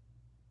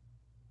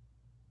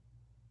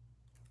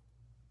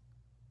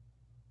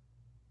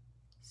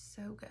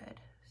 So good,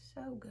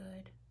 so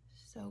good,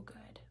 so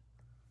good.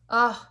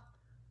 Oh,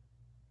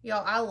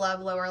 y'all, I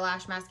love lower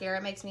lash mascara.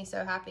 It makes me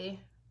so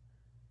happy.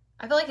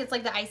 I feel like it's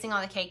like the icing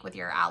on the cake with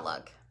your eye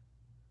look.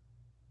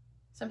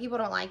 Some people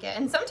don't like it.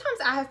 And sometimes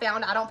I have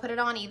found I don't put it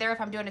on either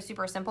if I'm doing a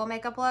super simple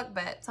makeup look,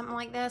 but something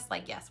like this,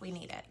 like, yes, we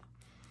need it.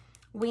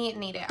 We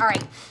need it. All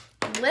right,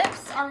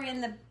 lips are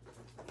in the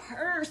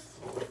purse.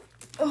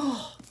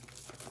 Oh,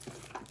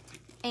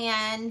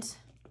 and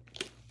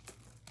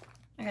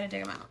I gotta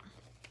dig them out.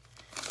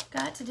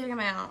 Got to dig them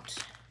out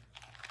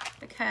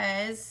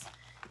because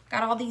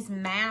got all these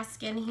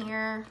masks in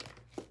here.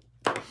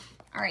 All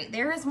right,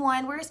 there is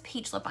one. Where's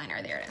peach lip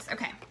liner? There it is.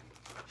 Okay.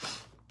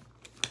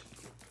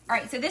 All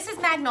right, so this is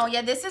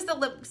Magnolia. This is the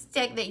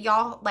lipstick that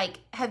y'all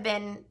like have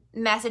been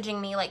messaging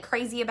me like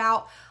crazy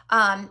about.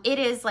 It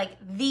is like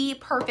the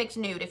perfect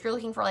nude. If you're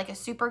looking for like a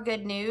super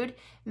good nude,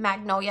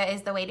 Magnolia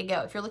is the way to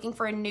go. If you're looking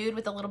for a nude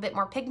with a little bit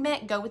more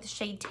pigment, go with the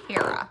shade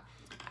Terra.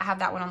 I have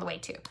that one on the way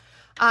too.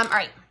 All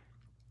right,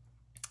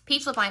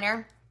 peach lip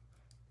liner.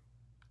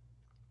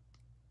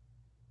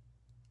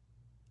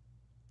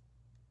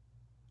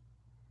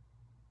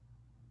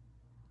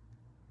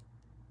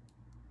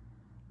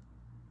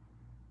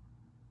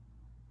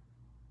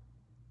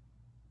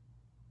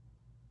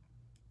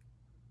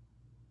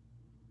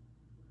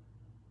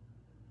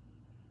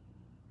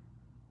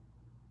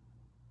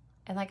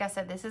 And like I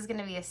said, this is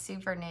gonna be a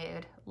super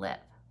nude lip.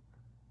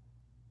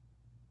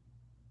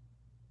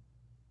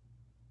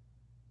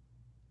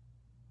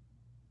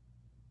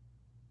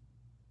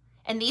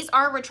 And these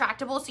are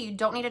retractable, so you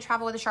don't need to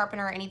travel with a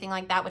sharpener or anything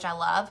like that, which I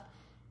love.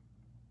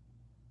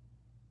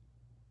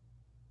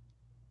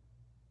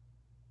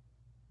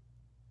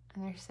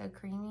 And they're so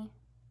creamy.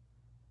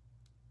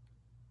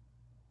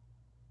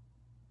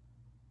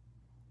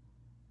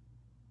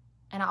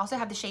 And I also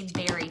have the shade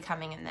Berry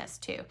coming in this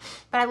too.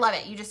 But I love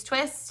it. You just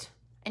twist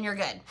and you're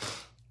good.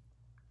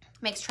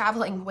 Makes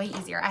traveling way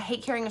easier. I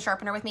hate carrying a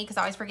sharpener with me because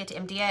I always forget to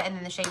empty it and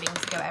then the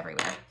shavings go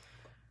everywhere.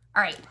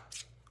 All right,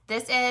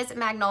 this is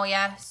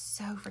Magnolia.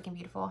 So freaking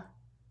beautiful.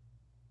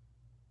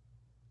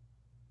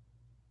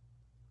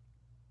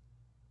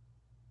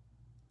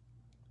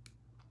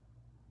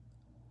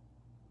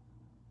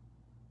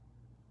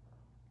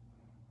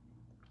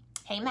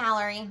 Hey,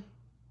 Mallory.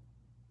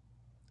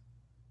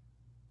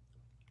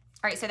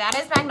 All right, so that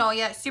is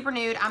Magnolia, super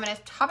nude. I'm gonna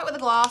top it with a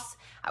gloss.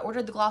 I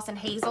ordered the gloss in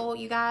Hazel,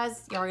 you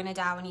guys. Y'all are gonna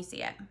die when you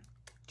see it,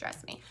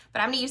 trust me.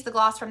 But I'm gonna use the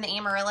gloss from the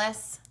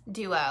Amaryllis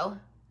Duo.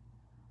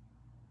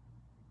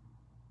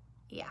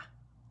 Yeah.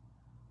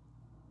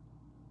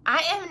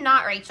 I am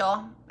not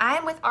Rachel. I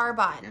am with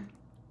Arbonne.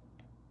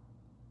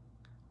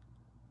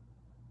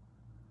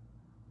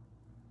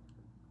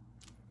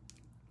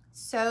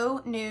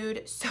 So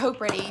nude, so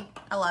pretty.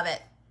 I love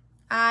it.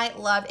 I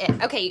love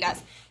it. Okay, you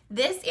guys.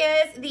 This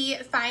is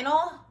the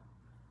final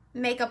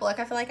makeup look.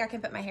 I feel like I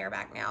can put my hair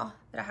back now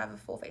that I have a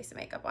full face of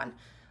makeup on.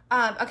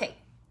 Okay,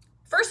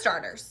 for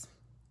starters,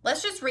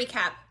 let's just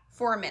recap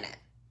for a minute.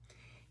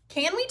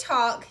 Can we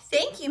talk,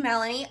 thank you,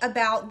 Melanie,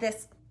 about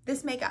this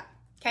makeup,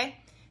 okay?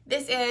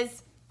 This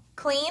is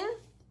clean,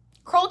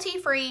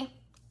 cruelty-free,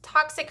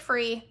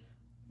 toxic-free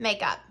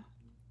makeup.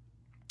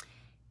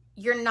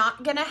 You're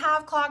not gonna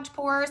have clogged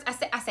pores.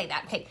 I say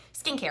that. Okay,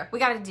 skincare. We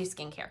gotta do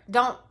skincare.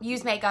 Don't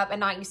use makeup and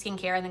not use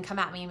skincare and then come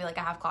at me and be like,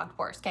 I have clogged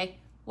pores, okay?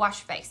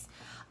 Wash your face.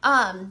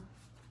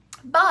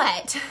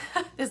 But,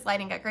 this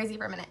lighting got crazy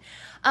for a minute.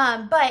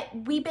 But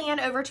we ban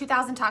over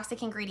 2,000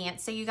 toxic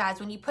ingredients. So you guys,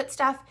 when you put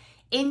stuff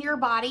in your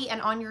body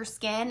and on your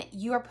skin,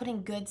 you are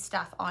putting good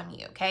stuff on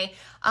you, okay?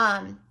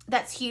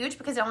 That's huge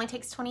because it only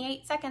takes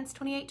 28 seconds,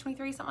 28,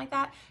 23, something like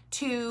that,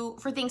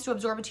 for things to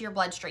absorb into your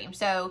bloodstream.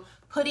 So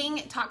putting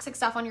toxic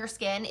stuff on your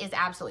skin is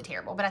absolutely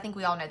terrible, but I think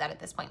we all know that at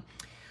this point.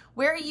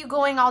 Where are you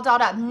going all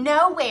dolled up?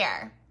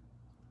 Nowhere.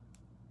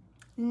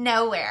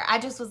 Nowhere. I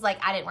just was like,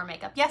 I didn't wear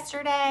makeup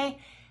yesterday.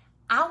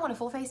 I want a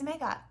full face of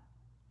makeup.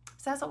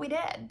 So that's what we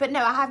did. But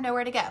no, I have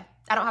nowhere to go.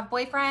 I don't have a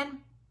boyfriend.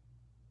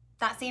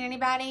 Not seeing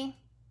anybody.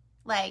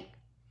 Like,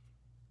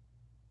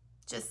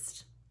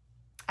 just,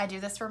 I do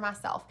this for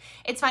myself.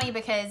 It's funny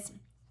because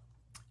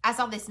I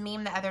saw this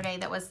meme the other day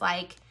that was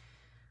like,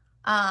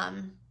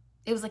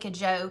 it was like a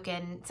joke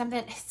and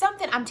something,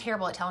 I'm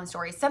terrible at telling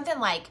stories. Something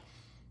like,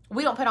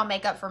 we don't put on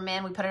makeup for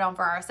men, we put it on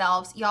for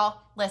ourselves. Y'all,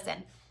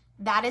 listen,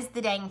 that is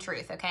the dang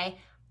truth, okay?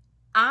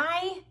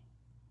 I'm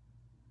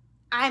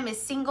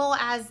as single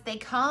as they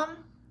come,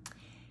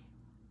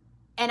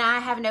 and I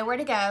have nowhere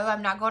to go.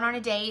 I'm not going on a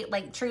date.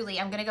 Like, truly,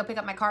 I'm going to go pick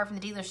up my car from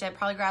the dealership,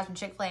 probably grab some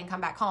Chick-fil-A and come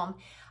back home.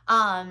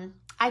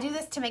 I do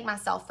this to make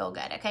myself feel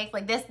good, okay?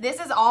 Like, this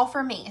is all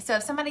for me. So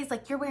if somebody's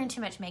like, you're wearing too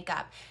much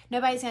makeup,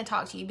 nobody's going to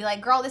talk to you. Be like,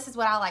 girl, this is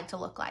what I like to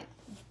look like.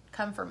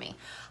 Come for me.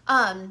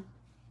 But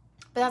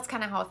that's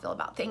kind of how I feel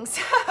about things.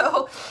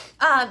 So,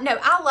 no,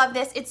 I love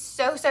this. It's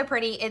so, so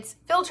pretty. It's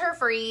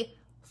filter-free,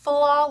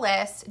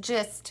 flawless,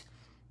 just,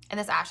 and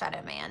this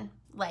eyeshadow, man.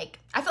 Like,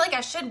 I feel like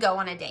I should go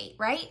on a date,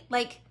 right?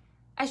 Like,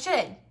 I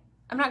should.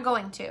 I'm not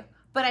going to,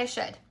 but I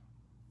should.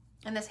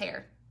 And this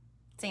hair,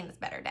 seeing its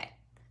better day.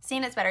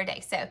 Seeing its better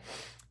day. So,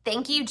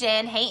 thank you,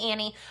 Jen. Hey,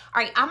 Annie.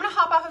 All right, I'm going to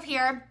hop off of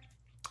here.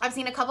 I've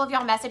seen a couple of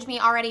y'all message me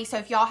already, so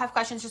if y'all have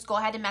questions, just go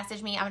ahead and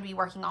message me. I'm going to be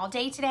working all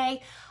day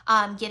today,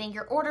 getting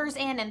your orders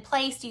in and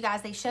placed. You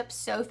guys, they ship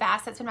so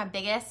fast. That's been my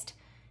biggest,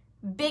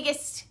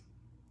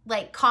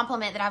 like,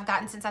 compliment that I've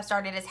gotten since I've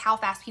started is how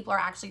fast people are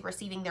actually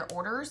receiving their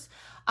orders.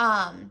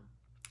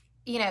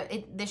 You know,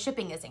 the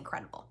shipping is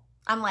incredible.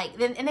 I'm like,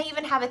 and they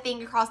even have a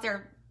thing across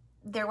their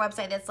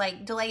website that's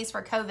like delays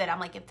for COVID. I'm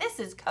like, if this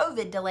is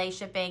COVID delay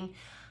shipping,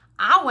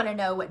 I want to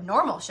know what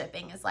normal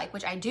shipping is like,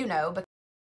 which I do know, but